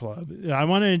Haters Club, I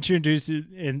want to introduce it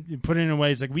and put it in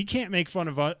ways like we can't make fun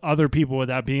of other people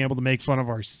without being able to make fun of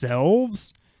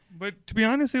ourselves. But to be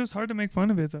honest, it was hard to make fun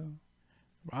of it though.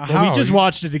 But we just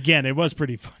watched it again. It was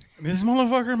pretty funny. This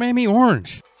motherfucker made me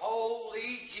orange.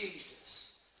 Holy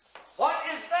Jesus. What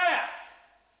is that?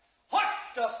 What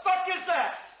the fuck is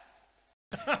that?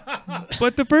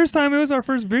 But the first time, it was our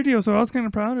first video, so I was kind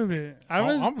of proud of it.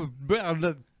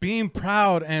 Being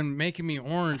proud and making me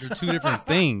orange are 2 different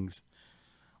things.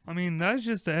 I mean, that's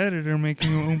just the editor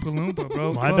making you Oompa Loompa,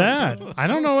 bro. My Fuck. bad. I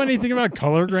don't know anything about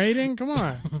color grading. Come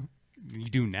on. You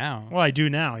do now. Well, I do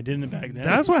now. I didn't back then.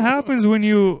 That's what happens when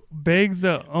you beg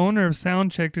the owner of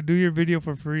Soundcheck to do your video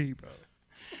for free, bro.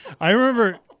 I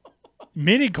remember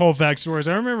many Colfax stories.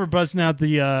 I remember busting out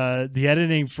the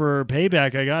editing for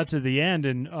Payback. I got to the end,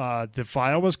 and the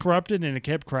file was corrupted, and it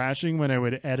kept crashing when I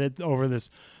would edit over this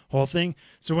whole thing.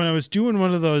 So when I was doing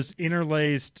one of those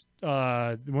interlaced,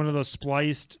 one of those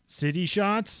spliced city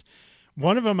shots,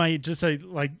 one of them I just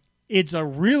like it's a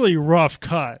really rough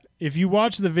cut. If you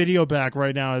watch the video back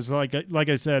right now, is like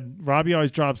I said, Robbie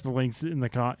always drops the links in the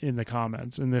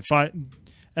comments, and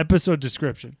episode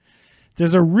description.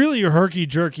 There's a really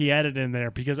herky-jerky edit in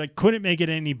there because I couldn't make it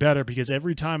any better because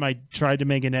every time I tried to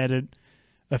make an edit,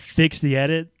 fix the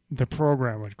edit, the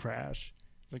program would crash.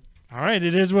 It's like, all right,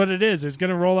 it is what it is. It's going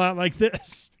to roll out like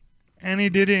this. And he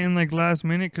did it in like last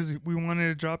minute because we wanted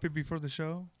to drop it before the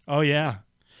show. Oh, yeah.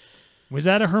 Was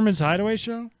that a Herman's Hideaway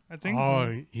show? I think Oh,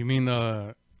 so. you mean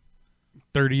the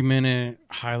 30-minute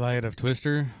highlight of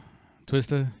Twista?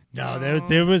 No,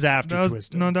 that was after That was,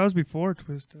 Twisted. no, that was before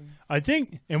Twista. I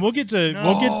think, and we'll get to, No,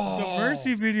 we'll get, the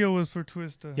Mercy video was for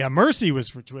Twista. yeah, Mercy was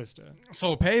for Twista.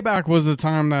 So Payback was the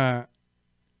time that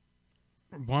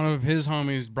one of his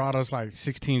homies brought us like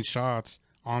 16 shots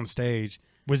on stage.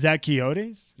 Was that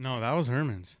Quixote's? No, that was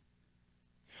Herman's.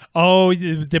 Oh,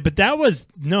 but that was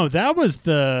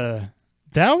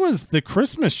the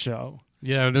Christmas show.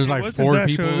 Yeah, there's It like wasn't 4 that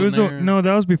people show. It in was there. no,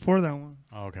 that was before that one.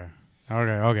 Oh,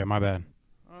 okay, my bad.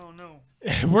 Oh no.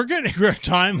 We're getting our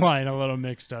timeline a little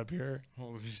mixed up here.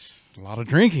 Well, there's a lot of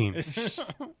drinking.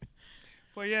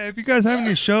 But yeah, if you guys have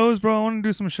any shows, bro, I want to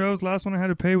do some shows. Last one I had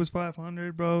to pay was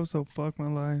 $500, bro. So fuck my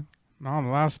life. No, the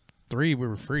last 3 we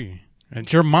were free.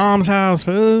 At your mom's house,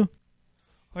 fool.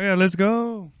 Oh yeah, let's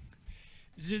go.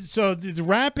 So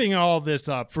wrapping all this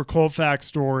up for Colfax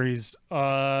Stories,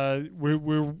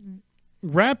 we're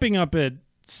wrapping up at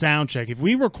Soundcheck. If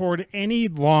we record any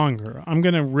longer, I'm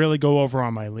gonna really go over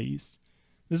on my lease.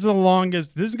 This is the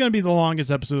longest. This is gonna be the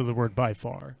longest episode of The Word by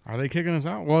far. Are they kicking us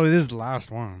out? Well, it is the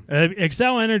last one.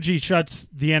 Excel Energy shuts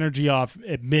the energy off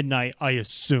at midnight, I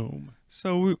assume.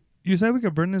 So you said we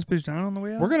could burn this bitch down on the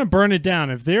way out? We're gonna burn it down.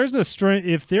 If there's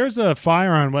a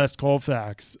fire on West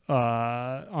Colfax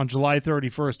on July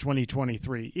 31st,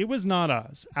 2023, it was not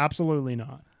us. Absolutely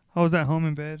not. I was at home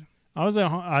in bed. I was at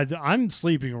home. I'm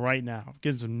sleeping right now,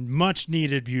 getting some much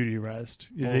needed beauty rest.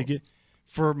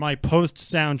 For my post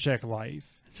soundcheck life.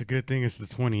 It's a good thing it's the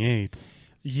 28th.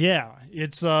 Yeah,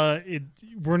 it's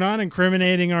we're not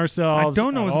incriminating ourselves. I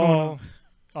don't know at what's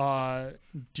going on.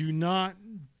 Do not.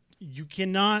 You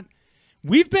cannot.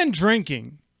 We've been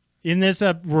drinking in this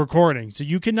recording, so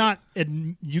you cannot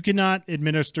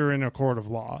administer in a court of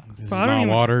law. This is But I don't not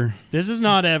even- water. This is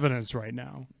not evidence right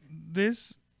now.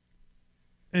 This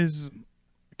is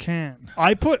can.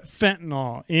 I put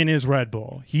fentanyl in his Red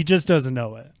Bull. He just doesn't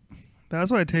know it. That's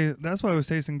why that's why it was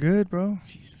tasting good, bro.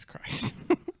 Jesus Christ.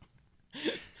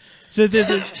 So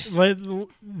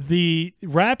the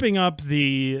wrapping up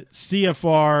the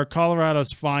CFR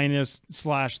Colorado's Finest /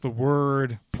 The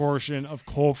Word portion of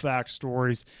Colfax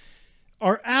Stories,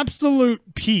 our absolute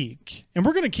peak, and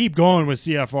we're going to keep going with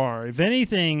CFR. If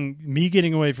anything, me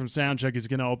getting away from Soundcheck is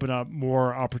going to open up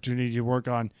more opportunity to work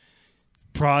on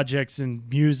projects and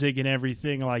music and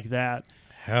everything like that.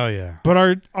 Hell yeah. But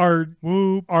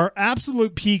our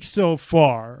absolute peak so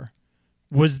far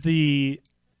was the.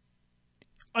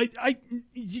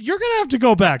 You're gonna have to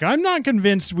go back. I'm not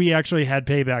convinced we actually had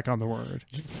Payback on The Word.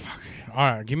 All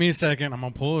right, give me a second. I'm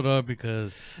going to pull it up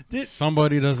because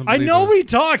somebody doesn't I believe know us. we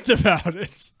talked about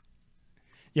it.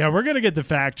 Yeah, we're gonna get the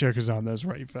fact checkers on this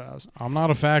right fast. I'm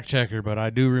not a fact checker, but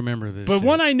I do remember this But shit.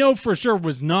 one I know for sure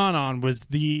was not on was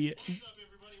the.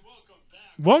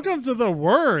 Welcome to The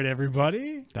Word,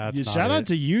 everybody. That's not shout out it.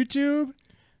 to YouTube.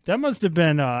 That must have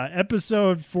been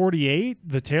episode 48,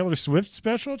 the Taylor Swift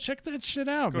special. Check that shit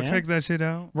out, Go man. check that shit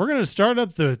out. We're gonna start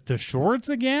up the shorts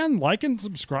again. Like and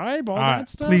subscribe, all right, that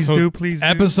stuff. Please So, do, please do.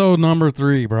 Episode number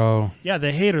 3, bro. Yeah,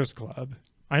 the Haters Club.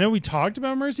 I know we talked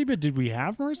about Mercy, but did we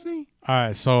have Mercy? All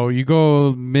right, so you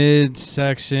go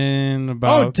mid-section Oh,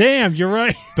 about damn, you're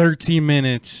right. 13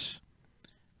 minutes,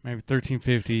 maybe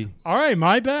 13:50. All right,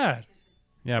 my bad.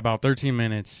 Yeah, about 13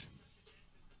 minutes.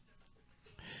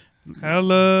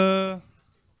 Hella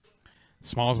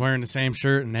Small's wearing the same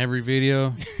shirt in every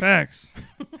video. facts.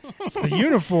 It's the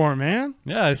uniform, man.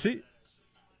 Yeah, I see.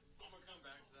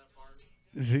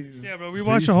 Yeah, bro, we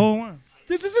watched the whole one.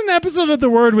 This is an episode of The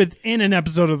Word within an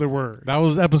episode of The Word. That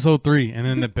was episode 3, and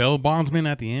then the bail bondsman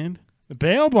at the end. The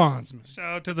bail bondsman.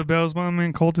 Shout out to the Bells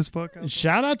Bombman, cold as fuck. out there.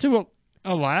 Shout out to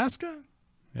Alaska.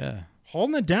 Yeah,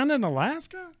 Holding it down in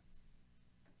Alaska.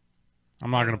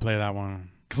 I'm not gonna play that one.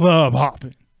 Club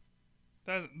hopping.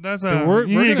 That's The word-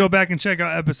 you we're need to gonna- go back and check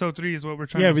out episode 3 is what we're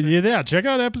trying Yeah, to but say. yeah, check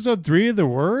out episode 3 of The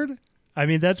Word. I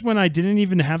mean, that's when I didn't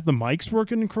even have the mics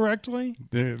working correctly.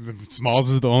 The Smalls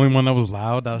was the only one that was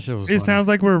loud. That shit was. It sounds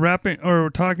like we're rapping or we're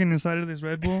talking inside of this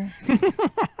Red Bull.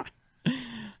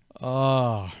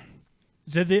 Oh,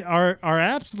 So our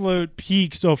absolute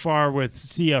peak so far with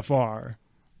CFR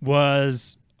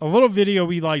was a little video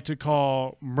we like to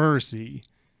call Mercy.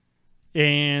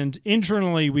 and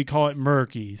internally we call it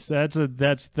murky. So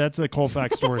that's a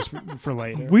Colfax stories for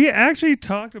later. We actually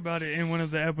talked about it in one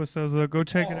of the episodes, so go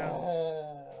check it out.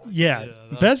 Yeah,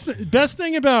 best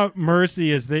thing about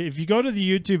Mercy is that if you go to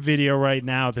the YouTube video right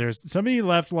now, there's somebody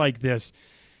left like this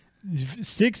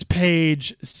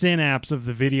 6-page synapse of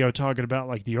the video talking about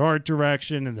like the art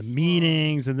direction and the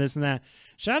meanings and this and that.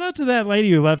 Shout out to that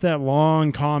lady who left that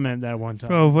long comment that one time.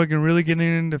 Bro, fucking really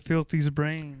getting into Filthy's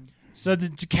brain. So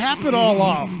to cap it all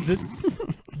off,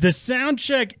 the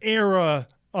soundcheck era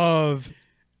of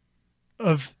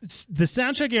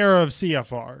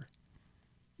CFR.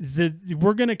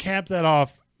 We're going to cap that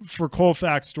off for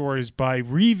Colfax Stories by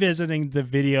revisiting the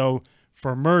video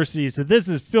for Mercy. So this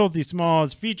is Filthy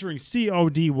Smalls featuring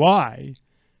CODY,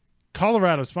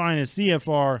 Colorado's finest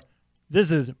CFR.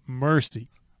 This is Mercy.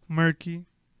 Murky.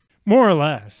 More or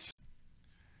less.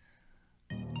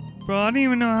 Bro, I didn't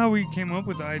even know how we came up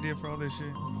with the idea for all this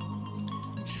shit.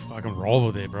 Just fucking roll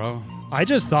with it, bro. I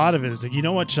just thought of it as like, you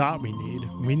know what shot we need?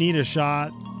 We need a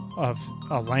shot of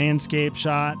a landscape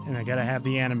shot, and I gotta have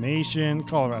the animation,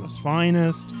 Colorado's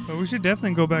finest. But we should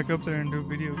definitely go back up there and do a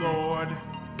video. Lord,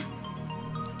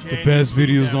 The best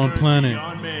videos on planet.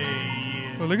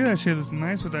 But look at that shit. It's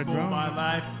nice with that drone.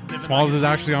 Smalls is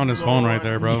actually on his phone right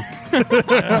there, bro.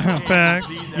 Fact.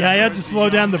 Yeah, I had to slow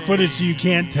down the footage so you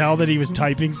can't tell that he was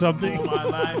typing something.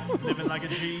 Looking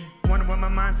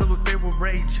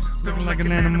like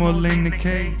an animal in the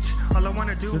cage.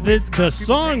 So the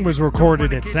song was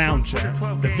recorded at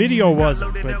soundcheck. The video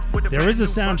wasn't, but there is a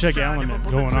soundcheck element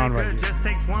going on right here.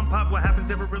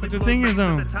 But the thing is,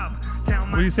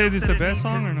 would you say this is the best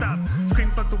song or not?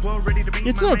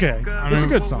 It's okay. It's a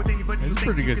good song. It's a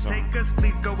pretty good song.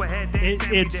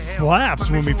 It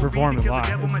slaps when we perform it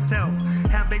live.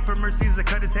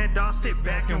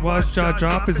 And watch jaw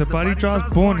drop as a body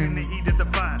drops born in it.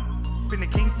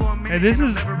 Hey,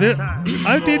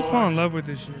 I did fall in love with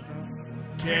this shit, though.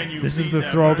 This is the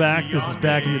throwback. This is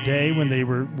back in the day when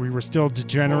we were still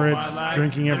degenerates,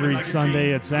 drinking every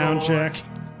Sunday at soundcheck.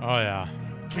 Oh, yeah.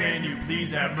 Can you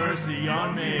please have mercy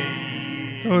on me?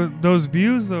 Those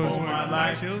views, those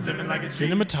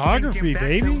Cinematography,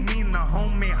 baby.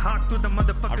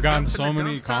 I've gotten so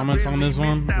many comments on this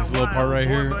one, this little part right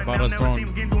here, about us throwing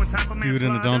dude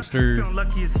in the dumpster.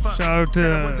 Shout out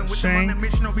to Shank. And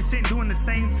then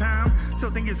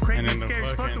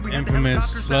the fucking infamous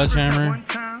sledgehammer.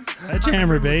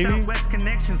 Sledgehammer, baby. West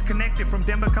connections connected from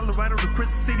Denver, Colorado to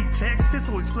Crystal City, Texas.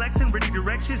 Always flexing, ready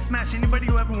direction, smash anybody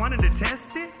who ever wanted to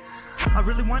test it. I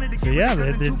really wanted to So yeah,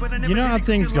 you know how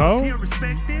things go.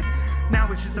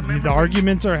 The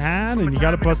arguments are had, and you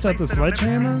got to bust out the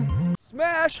sledgehammer.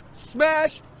 Smash,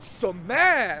 smash,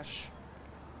 smash.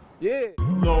 Yeah.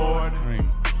 Lord, I mean,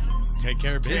 take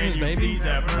care of business, baby.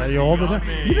 Tell you all the time.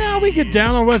 You know how we get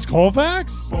down on West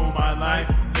Colfax? for my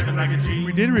life, living like a G.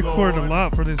 We did record a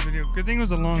lot for this video. Good thing it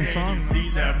was a long song.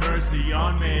 Please have mercy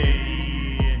on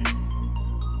me.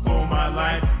 For my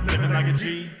life, living like a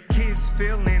G. Kids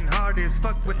feeling hard as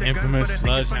fuck with the Infamous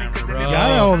sledgehammer, bro. You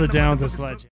gotta hold it down with the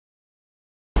sledgehammer.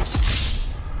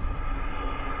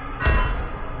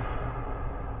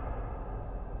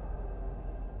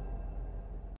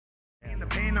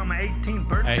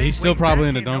 Hey, he's still probably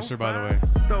in the dumpster, by the way.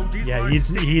 Yeah,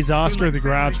 he's Oscar the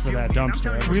Grouch for that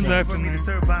dumpster. We left him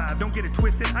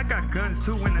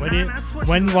there.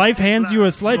 When life hands you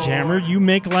a sledgehammer, you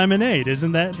make lemonade.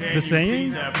 Isn't that the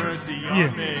saying?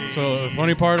 Yeah. So the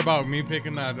funny part about me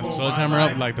picking that sledgehammer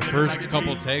up, like the first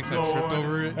couple takes, I tripped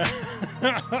over it.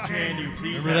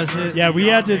 Remember that shit? Yeah, we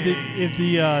had to.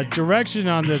 The direction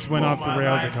on this went off the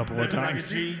rails a couple of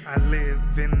times. I live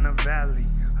in the valley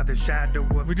of the shadow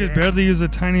of We just barely used a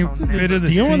tiny bit of the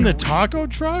Stealing scene. the taco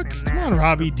truck? Come on,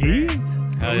 Robbie D.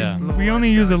 Hell yeah. We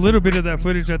only used a little bit of that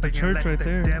footage at the church right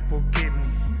there.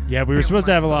 Yeah, we were supposed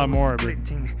to have a lot more, but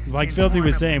like Filthy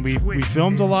was saying, we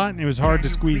filmed a lot and it was hard to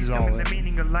squeeze it all in.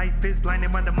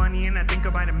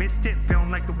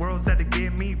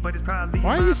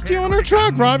 Why are you stealing her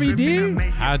truck, Robbie D?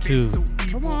 Had to.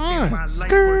 Come on.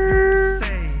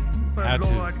 Had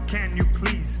to. Lord, can you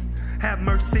please have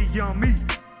mercy on me?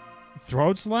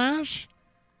 Throat slash?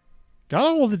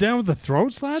 Gotta hold it down with the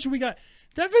throat slash? We got...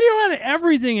 That video had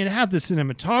everything. It had the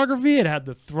cinematography. It had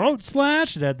the throat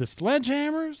slash. It had the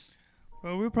sledgehammers.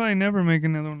 Well, we'll probably never make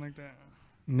another one like that.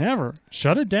 Never.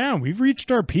 Shut it down. We've reached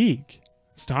our peak.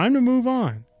 It's time to move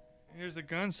on. Here's a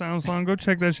gun sound song. Go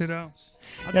check that shit out.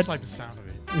 I just like the sound of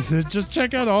it. Just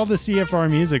check out all the CFR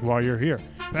music while you're here.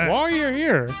 Back. While you're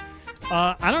here,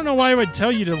 I don't know why I would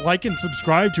tell you to like and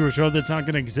subscribe to a show that's not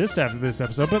going to exist after this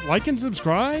episode, but like and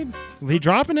subscribe.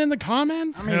 Drop it in the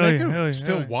comments. I mean, they could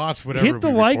still watch whatever. Hit the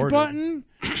we like recorded.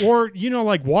 button, or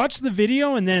like watch the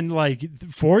video and then like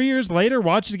 4 years later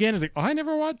watch it again. It's like, oh,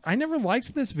 I never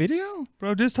liked this video.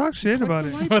 Bro, just talk shit about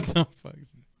it. What the fuck?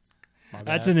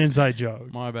 That's an inside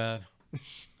joke. My bad.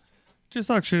 Just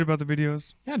talk shit about the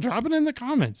videos. Yeah, drop it in the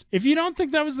comments. If you don't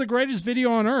think that was the greatest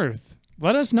video on earth,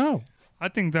 let us know. I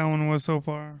think that one was so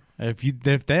far. If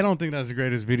they don't think that's the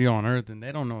greatest video on earth, then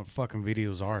they don't know what fucking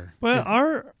videos are. But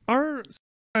our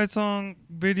song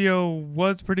video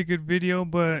was pretty good video,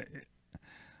 but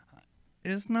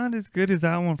it's not as good as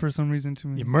that one for some reason to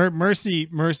me. Yeah,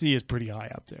 Mercy is pretty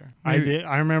high up there.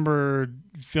 I remember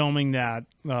filming that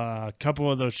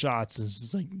couple of those shots, and it's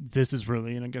just like, this is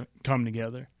really gonna come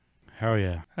together. Hell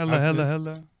yeah.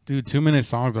 Hella. Dude, 2-minute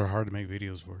songs are hard to make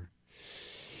videos for.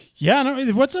 Yeah, no,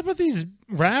 what's up with these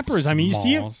rappers? I mean,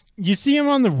 you see them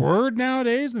on the Word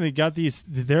nowadays, and they got these.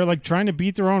 They're like trying to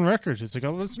beat their own records. It's like,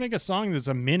 oh, let's make a song that's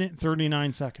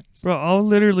 1:39 seconds. Bro, I'll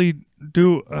literally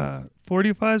do a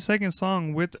 45-second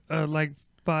song with a like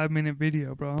 5-minute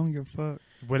video, bro. I don't give a fuck.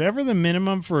 Whatever the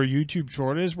minimum for a YouTube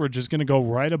short is, we're just gonna go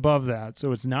right above that.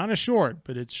 So it's not a short,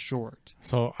 but it's short.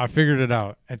 So I figured it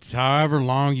out. It's however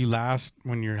long you last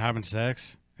when you're having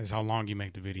sex is how long you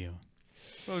make the video.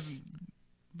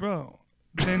 Bro,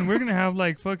 then we're gonna have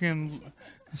like fucking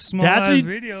small That's ass a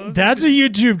videos. That's a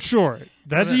YouTube short.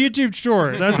 That's a YouTube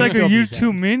short. That's like a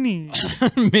YouTube mini.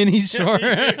 Mini short.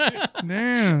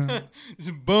 Damn.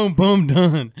 Just boom, boom,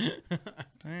 done.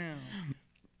 Damn.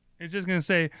 It's just gonna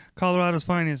say Colorado's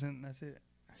finest, and that's it.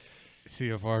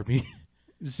 CFRP.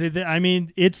 See, I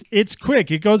mean, it's quick.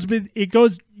 It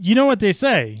goes. You know what they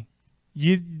say.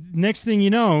 Next thing you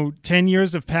know, 10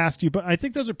 years have passed you. But I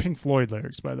think those are Pink Floyd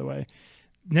lyrics, by the way.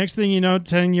 Next thing you know,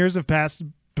 10 years have passed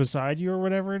beside you, or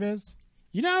whatever it is.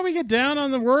 You know how we get down on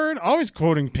the Word? Always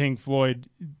quoting Pink Floyd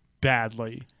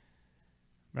badly.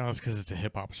 No, it's because it's a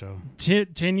hip hop show.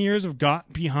 10 years have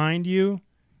got behind you.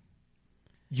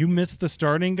 You missed the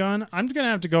starting gun. I'm gonna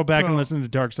have to go back and listen to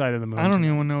Dark Side of the Moon. I don't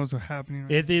even know what's happening.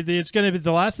 Right It's gonna be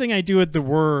the last thing I do at the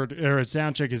Word or at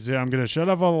Soundcheck is I'm gonna shut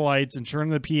off all the lights and turn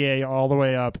the PA all the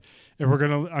way up, and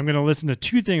I'm gonna listen to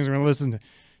two things. I'm gonna listen to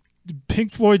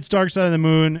Pink Floyd's Dark Side of the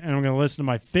Moon, and I'm gonna listen to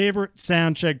my favorite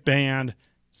Soundcheck band,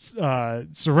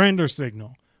 Surrender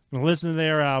Signal. I'm gonna listen to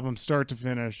their album start to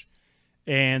finish,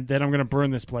 and then I'm gonna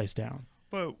burn this place down.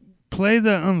 But play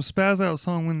the Spaz Out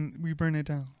song when we burn it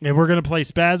down. And we're gonna play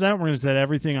Spaz Out. We're gonna set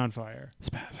everything on fire.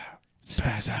 Spaz out.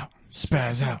 Spaz out.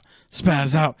 Spaz out.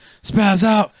 Spaz out. Spaz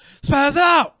out. Spaz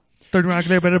out. 30 rock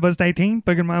there, better bust 18.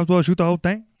 Fucking might as well shoot the whole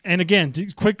thing. And again,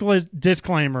 quick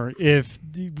disclaimer: if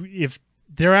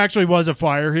there actually was a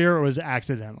fire here, it was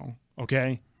accidental.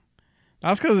 Okay.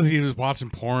 That's because he was watching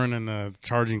porn and the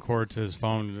charging cord to his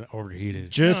phone overheated.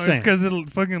 Just No, saying. it's because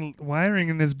the fucking wiring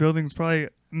in this building's probably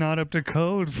not up to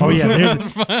code. Oh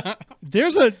yeah,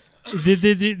 there's a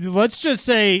let's just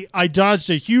say I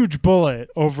dodged a huge bullet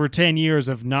over 10 years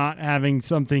of not having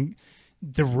something.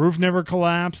 The roof never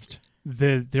collapsed.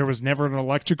 There was never an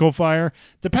electrical fire.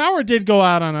 The power did go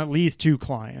out on at least 2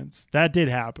 clients. That did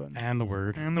happen. And the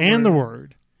Word. And the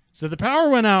Word. So the power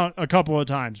went out a couple of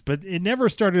times, but it never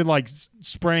started like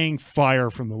spraying fire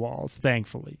from the walls,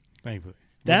 thankfully. Thankfully.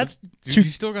 That's Dude,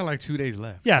 you still got like 2 days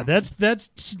left. Yeah,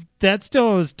 that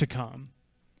still is to come.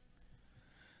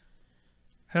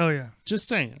 Hell yeah. Just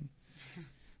saying.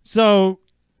 So,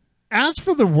 as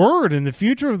for the Word and the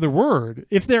future of the Word,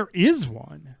 if there is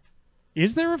one,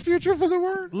 is there a future for the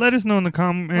Word? Let us know in the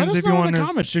comments. Let us if you know want in the us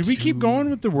comments. Should we keep going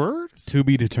with the Word? To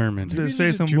be determined. to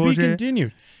say some to bullshit. be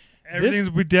continued. Everything's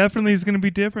definitely is going to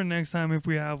be different next time if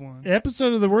we have one.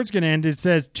 Episode of the Word's going to end. It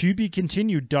says to be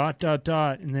continued ...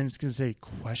 and then it's going to say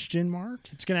question mark.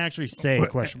 It's going to actually say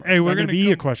question mark. Hey, It's we're not going to gonna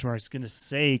be a come- question mark. It's going to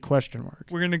say question mark.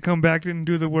 We're going to come back and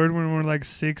do the word when we're like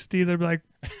 60. They're like,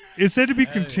 it said to be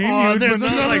continued. Oh, there's but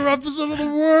not another like episode of the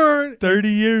Word. 30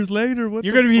 years later. What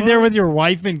You're the going to be fuck? there with your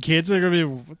wife and kids. They're going to be,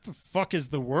 what the fuck is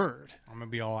the Word? I'm going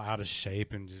to be all out of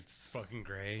shape and just fucking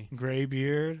gray. Gray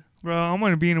beard. Bro, I'm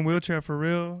going to be in a wheelchair for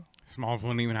real. Smalls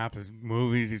wouldn't even have to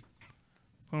move. He's just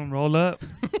Roll up.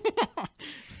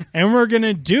 And we're going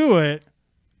to do it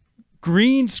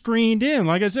green screened in.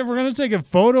 Like I said, we're going to take a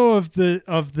photo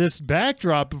of this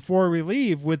backdrop before we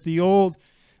leave with the old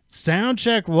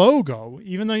Soundcheck logo,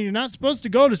 even though you're not supposed to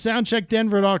go to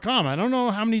soundcheckdenver.com. I don't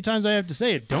know how many times I have to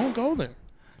say it. Don't go there.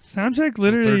 Soundcheck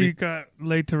literally 30 got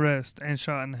laid to rest and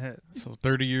shot in the head. So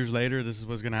 30 years later, this is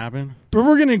what's going to happen? But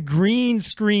we're going to green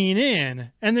screen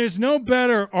in, and there's no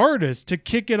better artist to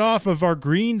kick it off of our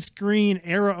green screen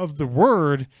era of the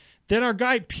Word than our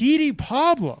guy Petey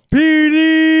Pablo. 20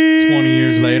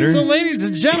 years later. So, ladies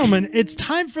and gentlemen, it's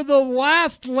time for the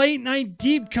last late night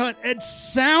deep cut at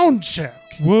Soundcheck.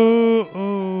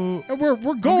 Whoa! And we're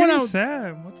I'm going getting out.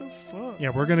 sad. What the fuck?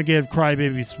 Yeah, we're gonna get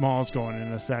Crybaby Smalls going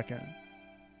in a second.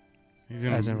 He's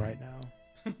gonna As in right now.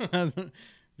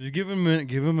 Just give him a minute.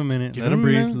 Give him a minute. Give Let him him a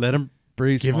breathe. minute. Let him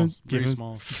breathe. Give him, Smalls. give Breathe him,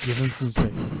 Smalls. give him some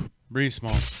space. Breathe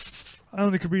Smalls. I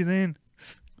only could breathe in.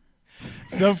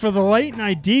 So for the late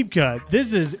night deep cut,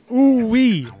 this is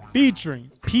Oowee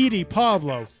featuring Petey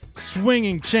Pablo.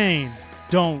 Swinging Chains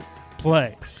Don't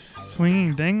Play.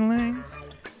 Swinging danglings.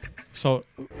 So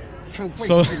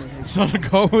to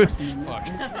go with. Fuck.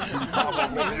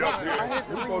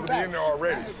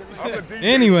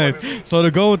 Anyways, so to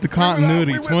go with the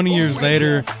continuity, 20 years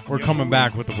later, we're coming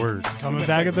back with the word. Coming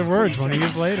back at the word 20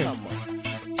 years later.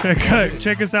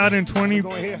 Check us out in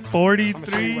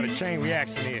 2043.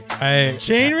 Hey,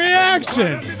 Chain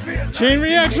Reaction. Chain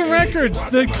Reaction Records.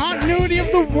 The continuity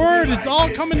of the word. It's all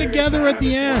coming together at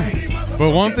the end. but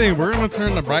one thing, we're gonna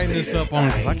turn the brightness up on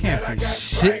because I can't see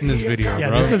shit in this video, Yeah,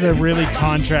 bro. this is a really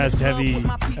contrast-heavy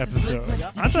episode.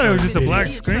 I thought it was just a black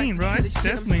screen, bro. I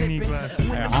definitely need glasses.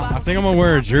 I think I'm gonna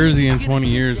wear a jersey in 20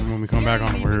 years when we come back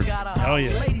on the word. Hell yeah.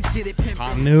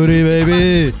 Continuity,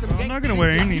 baby. I'm not gonna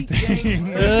wear anything.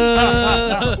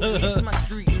 It's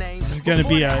going to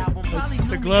be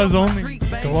The gloves only.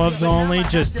 gloves only,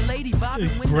 just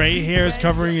gray hairs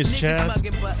covering his chest.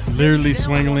 Literally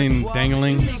swingling,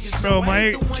 dangling. Bro,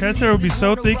 my chest hair would be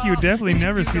so thick you would definitely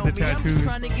never see the tattoos.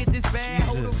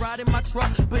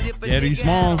 Yeti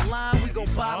Smalls.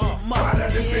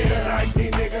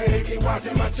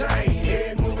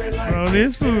 Bro,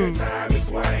 this food.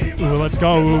 Ooh, let's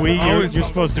go, Oowee. You're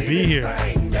supposed to be here.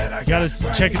 You got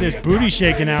to check this booty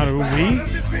shaking out,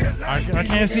 Oowee. I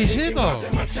can't see shit though.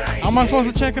 How am I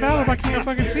supposed to check it out if I can't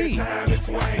fucking see?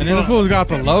 And then this fool's got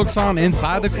the Lokes on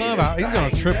inside the club. He's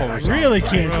gonna trip over something. Really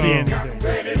can't see anything.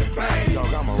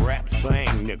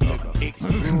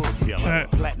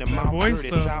 My voice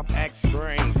though.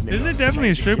 This is definitely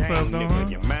a strip club though, huh?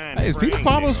 Hey, is Petey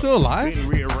Pablo still alive?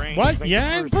 What?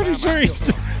 Yeah, I'm pretty sure he's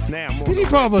still. Petey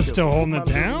Pablo's still holding it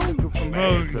down.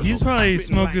 Bro, he's probably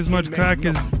smoked as much crack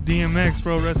as DMX,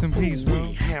 bro. Rest in peace,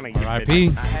 bro. R.I.P.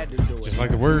 Just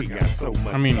like the word.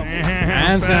 I mean,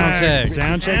 and Soundcheck.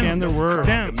 Soundcheck and the word.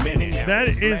 Damn, that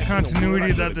is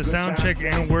continuity that the Soundcheck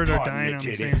and word are dying on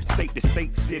the same.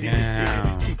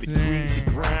 Damn.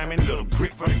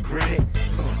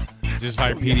 Just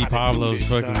like Petey Pablo's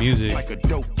fucking music.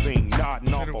 Little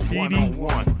Petey,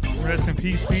 rest in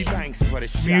peace, Petey.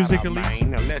 Music elite.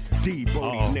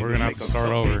 Uh-oh, we're gonna have to start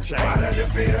over.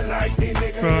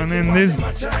 Bro, and then this,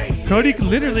 Cody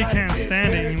literally can't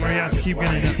stand it anymore. He has to keep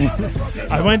getting up.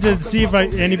 I went to see if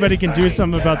anybody can do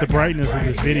something about the brightness of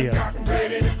this video.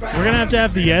 We're gonna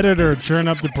have the editor turn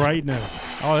up the brightness.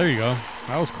 Oh, there you go.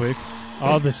 That was quick.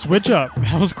 Oh, the switch up.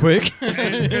 That was quick.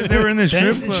 Because they were in the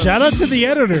strip club. Shout out to the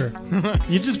editor.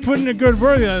 You just put in a good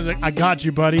word. I was like, I got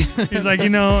you, buddy. He's like, you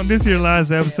know, this is your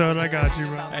last episode. I got you,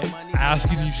 bro.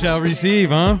 Asking you shall receive,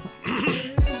 huh?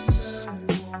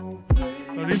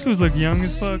 Oh, these fools look young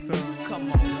as fuck, though.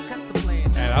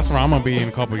 Hey, that's where I'm gonna be in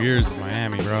a couple years, is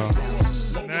Miami, bro.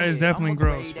 That is definitely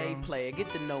gross, bro. Get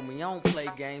to know me, I don't play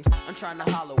games. I'm trying to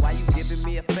holler, why you giving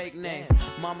me a fake name?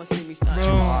 Mama see me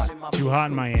Too hot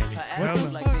in Miami. What the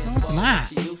fuck? It's not.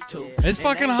 It's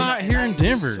fucking hot here in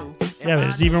Denver. Yeah, but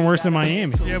it's even worse in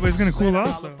Miami. Yeah, but it's gonna cool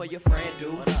off, though.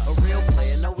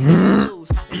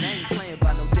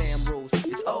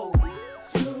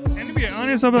 And to be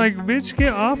honest, I'm like, bitch,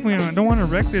 get off me. I don't want to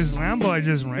wreck this Lambo I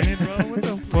just rented, bro. What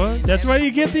the fuck? That's why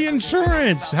you get the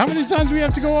insurance. How many times do we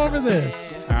have to go over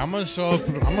this? I'm gonna show up.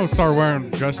 I'm gonna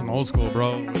start dressing old school,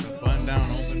 bro. With the button down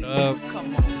opened up.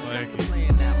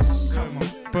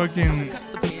 Fucking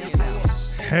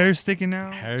hair sticking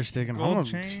out. Hair sticking. Gold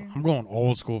chain. I'm going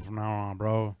old school from now on,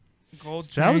 bro. Gold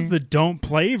That was chain. the don't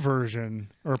play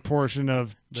version or portion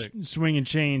of Swinging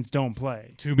Chains Don't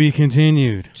Play. To be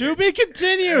continued. To be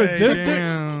continued. Hey,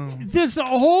 damn. This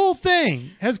whole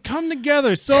thing has come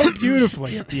together so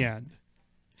beautifully at the end.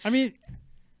 I mean,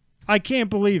 I can't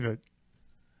believe it.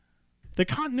 The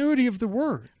continuity of the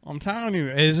word. I'm telling you,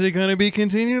 is it gonna be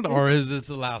continued or is this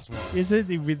the last one? Is it?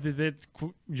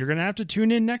 You're gonna have to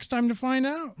tune in next time to find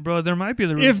out. Bro, there might be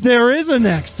the If there is a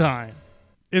next time.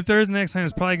 If there is next time,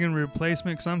 it's probably gonna be a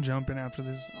replacement because I'm jumping after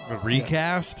this. The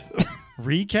recast?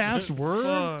 Recast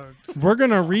word. Fuck. We're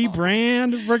gonna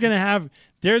rebrand. We're gonna have.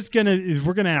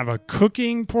 We're gonna have a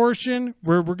cooking portion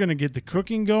where we're gonna get the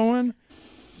cooking going.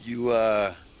 You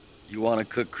want to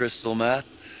cook crystal meth?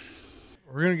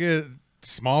 We're gonna get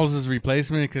Smalls'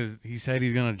 replacement because he said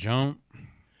he's gonna jump.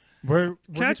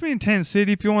 Catch me in Tent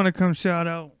City if you want to come shout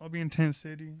out. I'll be in Tent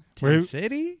City. Tent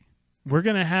City? We're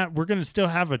gonna still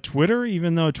have a Twitter,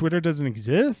 even though Twitter doesn't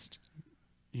exist.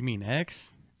 You mean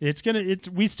X?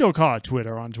 We still call it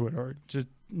Twitter on Twitter. Just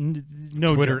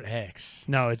no Twitter X.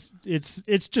 No, it's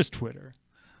just Twitter.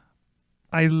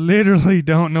 I literally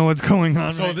don't know what's going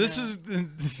on. So right this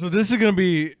now. is gonna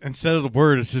be, instead of the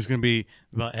word, it's just gonna be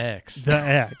the X. The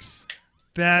X.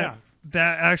 That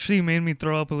actually made me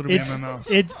throw up a little bit in my mouth.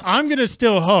 I'm gonna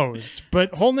still host,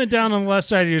 but holding it down on the left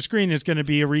side of your screen is gonna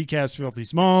be a recast Filthy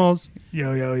Smalls.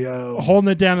 Yo. Holding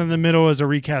it down in the middle is a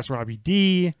recast Robbie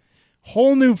D.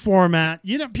 Whole new format.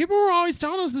 People were always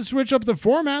telling us to switch up the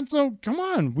format, so come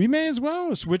on, we may as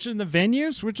well switch in the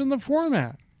venue, switch in the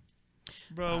format.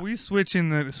 Bro, we switching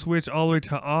the switch all the way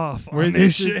to off Where on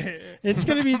this shit. It's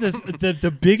gonna be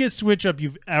the biggest switch up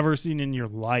you've ever seen in your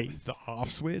life. The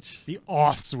off switch? The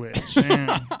off switch.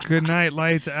 Man, good night,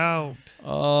 lights out.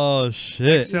 Oh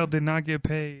shit! Excel did not get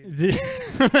paid.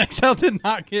 Excel did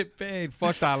not get paid.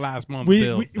 Fuck that last month's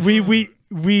bill.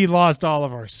 We lost all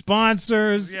of our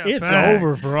sponsors. Yeah, it's fact.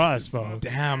 over for us, folks.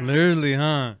 Damn, literally,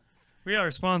 huh? We are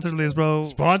sponsorless, bro.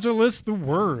 Sponsorless, the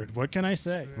word. What can I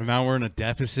say? Well, now we're in a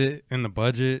deficit in the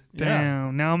budget.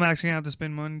 Damn. Now I'm actually gonna have to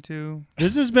spend money too.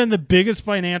 This has been the biggest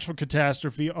financial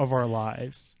catastrophe of our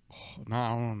lives. No, I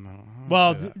don't know.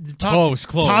 Well, close.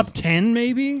 Top 10,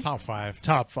 maybe? Top 5.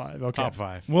 Top 5. Okay. Top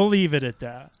 5. We'll leave it at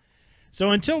that. So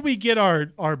until we get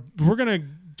our we're going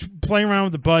to play around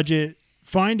with the budget,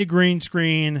 find a green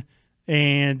screen,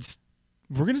 and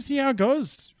we're going to see how it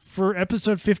goes for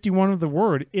episode 51 of The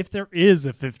Word, if there is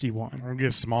a 51. We're going to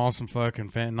give Small some fucking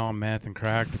fentanyl, meth, and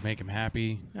crack to make him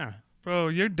happy. Yeah. Bro,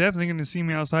 you're definitely going to see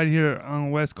me outside here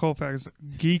on West Colfax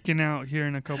geeking out here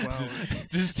in a couple hours.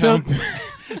 Just tell him.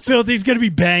 Filthy's going to be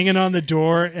banging on the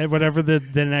door, and whatever the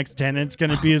next tenant's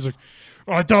going to be is like,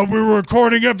 oh, I thought we were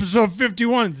recording episode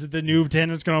 51. The new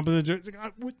tenant's going to open the door. It's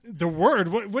like, The Word?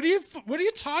 What are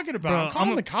you talking about? Bro, I'm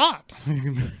calling the cops.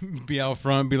 Be out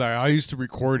front, be like, I used to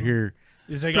record here.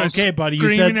 He's like, Bro, okay, buddy,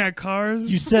 screaming at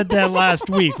cars. you said that last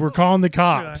week. We're calling the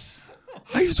cops.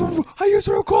 I used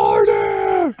to record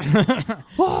it.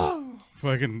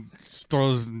 Fucking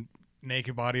throws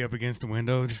naked body up against the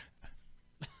window. Just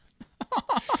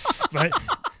Right?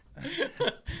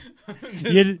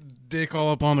 dick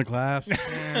all up on the glass.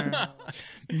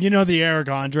 You know the Eric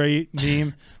Andre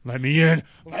meme? Let me in.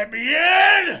 Let me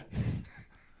in.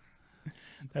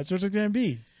 That's what it's going to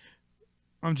be.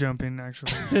 I'm jumping,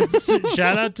 actually.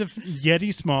 Shout out to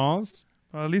Yeti Smalls.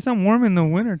 At least I'm warm in the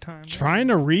wintertime. Trying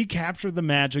to recapture the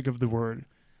magic of The Word.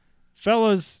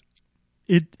 Fellas,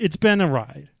 it's been a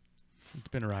ride. It's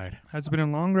been a ride. Has it been a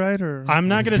long ride or? I'm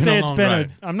not going to say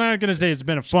I'm not going to say it's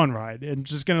been a fun ride. I'm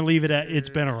just going to leave it at it's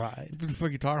been a ride. What the fuck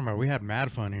are you talking about? We had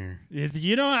mad fun here.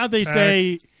 You know how they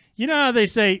say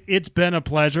it's been a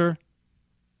pleasure?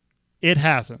 It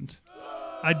hasn't.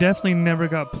 I definitely never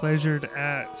got pleasured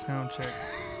at soundcheck.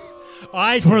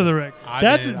 For the record.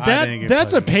 That's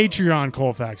a Patreon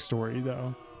Colfax story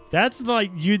though. That's like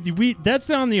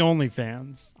that's on the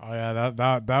OnlyFans. Oh yeah,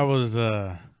 that was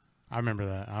I remember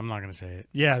that. I'm not gonna say it.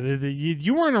 Yeah,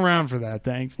 you weren't around for that,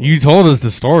 thankfully. You told us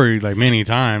the story like many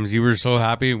times. You were so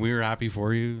happy. We were happy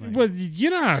for you. Like, But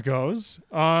you know how it goes.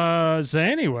 So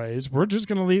anyways, we're just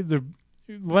gonna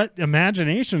let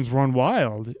imaginations run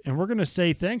wild, and we're gonna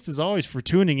say thanks as always for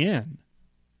tuning in.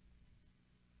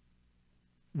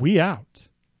 We out.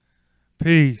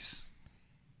 Peace.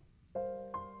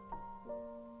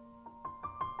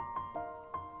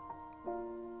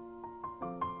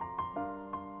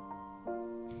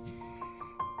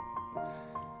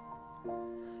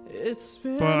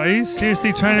 Bro, are you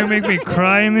seriously trying to make me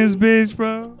cry in this bitch,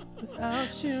 bro?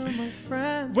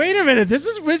 Wait a minute, this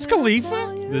is Wiz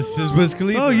Khalifa? This is Wiz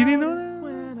Khalifa. Oh, you didn't know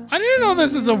that? I didn't know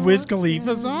this is a Wiz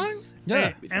Khalifa song. Yeah.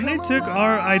 Hey, and they took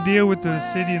our idea with the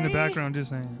city in the background, just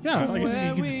saying. Yeah, like I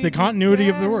said, it's the continuity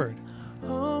of the word.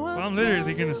 Well, I'm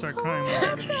literally going to start crying.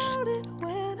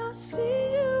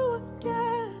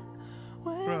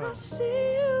 Bro.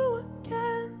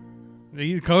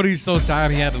 Cody's so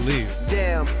sad he had to leave.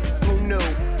 Damn, who knew?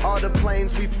 All the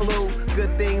planes we flew,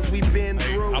 good things we've been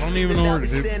through. I don't even know where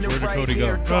did Cody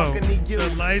go. Bro,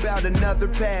 the lights are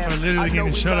literally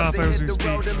getting shut off as we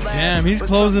speak. Damn, he's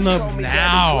closing up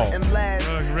now. Bro,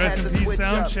 rest in peace,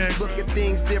 soundcheck. Look at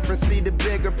things different, see the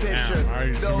bigger picture.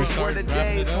 Those were the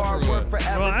days, hard work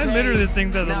forever. Bro, I literally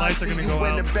think that the lights are gonna go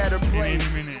out in any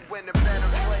minute.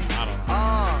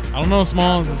 I don't know,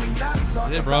 Smalls. That's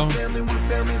it, bro.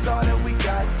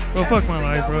 Bro, fuck my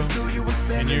life, bro.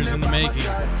 10 years in the making.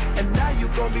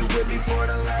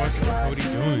 What's Cody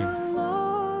doing?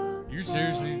 You're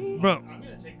seriously, bro.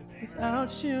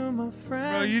 Without you, my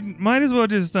friend. Bro, you might as well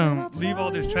just leave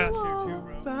all this trash here too,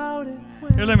 bro.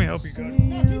 Here, let me help you,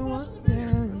 Cody.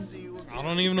 I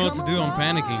don't even know what to do. I'm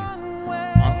panicking.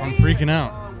 I'm freaking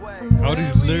out.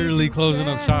 Cody's literally closing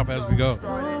up shop as we go.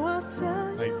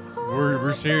 Like,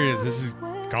 we're serious. This is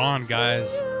gone, guys.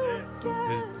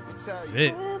 This is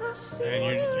it.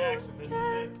 And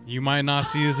you might not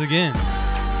see us again.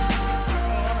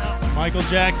 Michael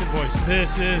Jackson voice.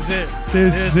 This is it.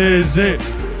 This is it.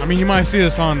 I mean, you might see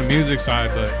us on the music side,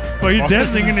 but you're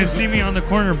definitely gonna see me on the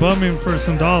corner bumming for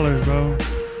some dollars, bro.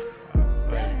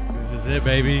 This is it,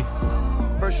 baby.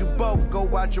 First you both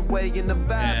go out your way and the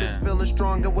vibe is feeling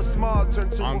strong and what's small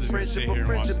turn to a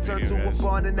friendship turn to a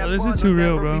bond and that this is too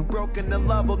real, bro.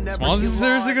 Smalls is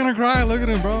seriously gonna cry. Look at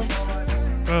him, bro.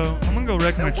 Bro, I'm gonna go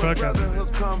wreck my truck out there.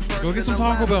 Go get some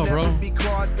Taco Bell, bro.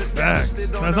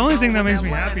 Facts. That's the only thing that makes me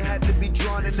happy now.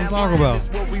 Get some Taco Bell.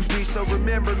 Bro,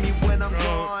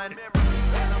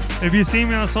 if you see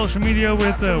me on social media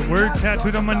with the word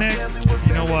tattooed on my neck,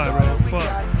 you know why, bro. Fuck.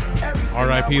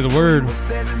 R.I.P. the word.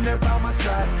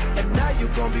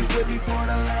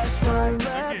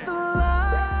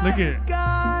 Look at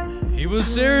it. He was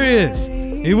serious.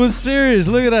 He was serious.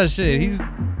 Look at that shit. He's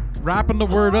wrapping the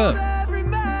word up.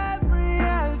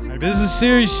 Like, this is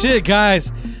serious shit,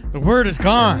 guys. The word is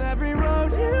gone.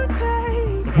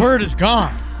 The word is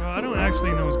gone. Bro, I don't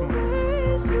actually know what's going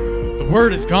on. The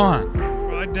word is gone.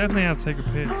 Bro, I definitely have to take a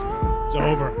piss. It's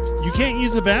over. You can't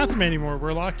use the bathroom anymore.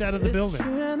 We're locked out of the building.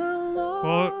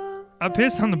 Well, I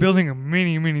pissed on the building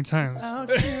many, many times.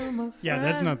 Yeah,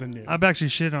 that's nothing new. I've actually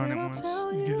shit on it once.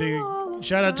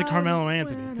 Shout out to Carmelo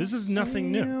Anthony. This is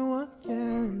nothing new.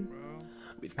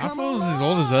 That fool's as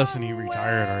old as us and he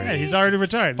retired already. Yeah, he's already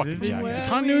retired. Fucking The jackass.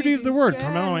 continuity of the word.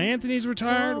 Carmelo Anthony's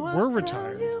retired. We're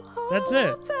retired. That's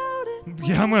it.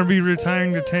 Yeah, I'm gonna be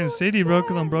retiring to Tent City, bro,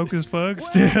 because I'm broke as fuck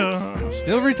still.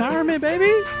 Still retirement, baby?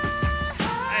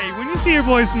 Hey, when you see your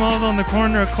boy Smalls on the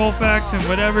corner of Colfax and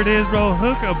whatever it is, bro,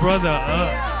 hook a brother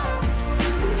up.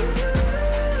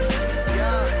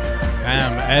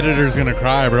 Damn, the editor's gonna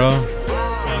cry, bro.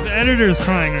 Oh, the editor's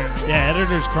crying. Yeah,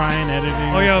 editor's crying, editing.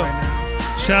 Oh, yo,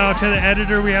 shout out to the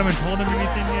editor. We haven't told him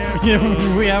anything yet.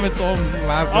 Yeah, we haven't told him this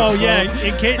last Oh, episode. yeah,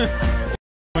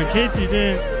 in case you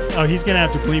didn't. Oh, he's gonna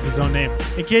have to bleep his own name.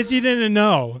 In case you didn't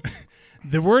know,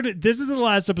 the word. This is the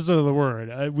last episode of the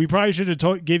word. We probably should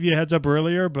have give you a heads up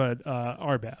earlier, but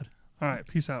our bad. All right,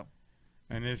 peace out.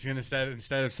 And it's gonna say,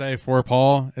 instead of say for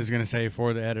Paul, it's gonna say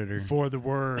for the editor. For the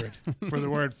word. For the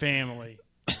word family.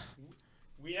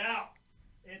 We out.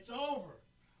 It's over.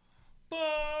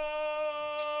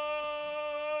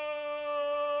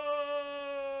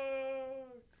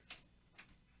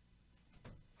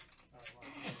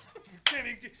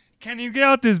 Can you get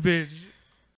out this bitch?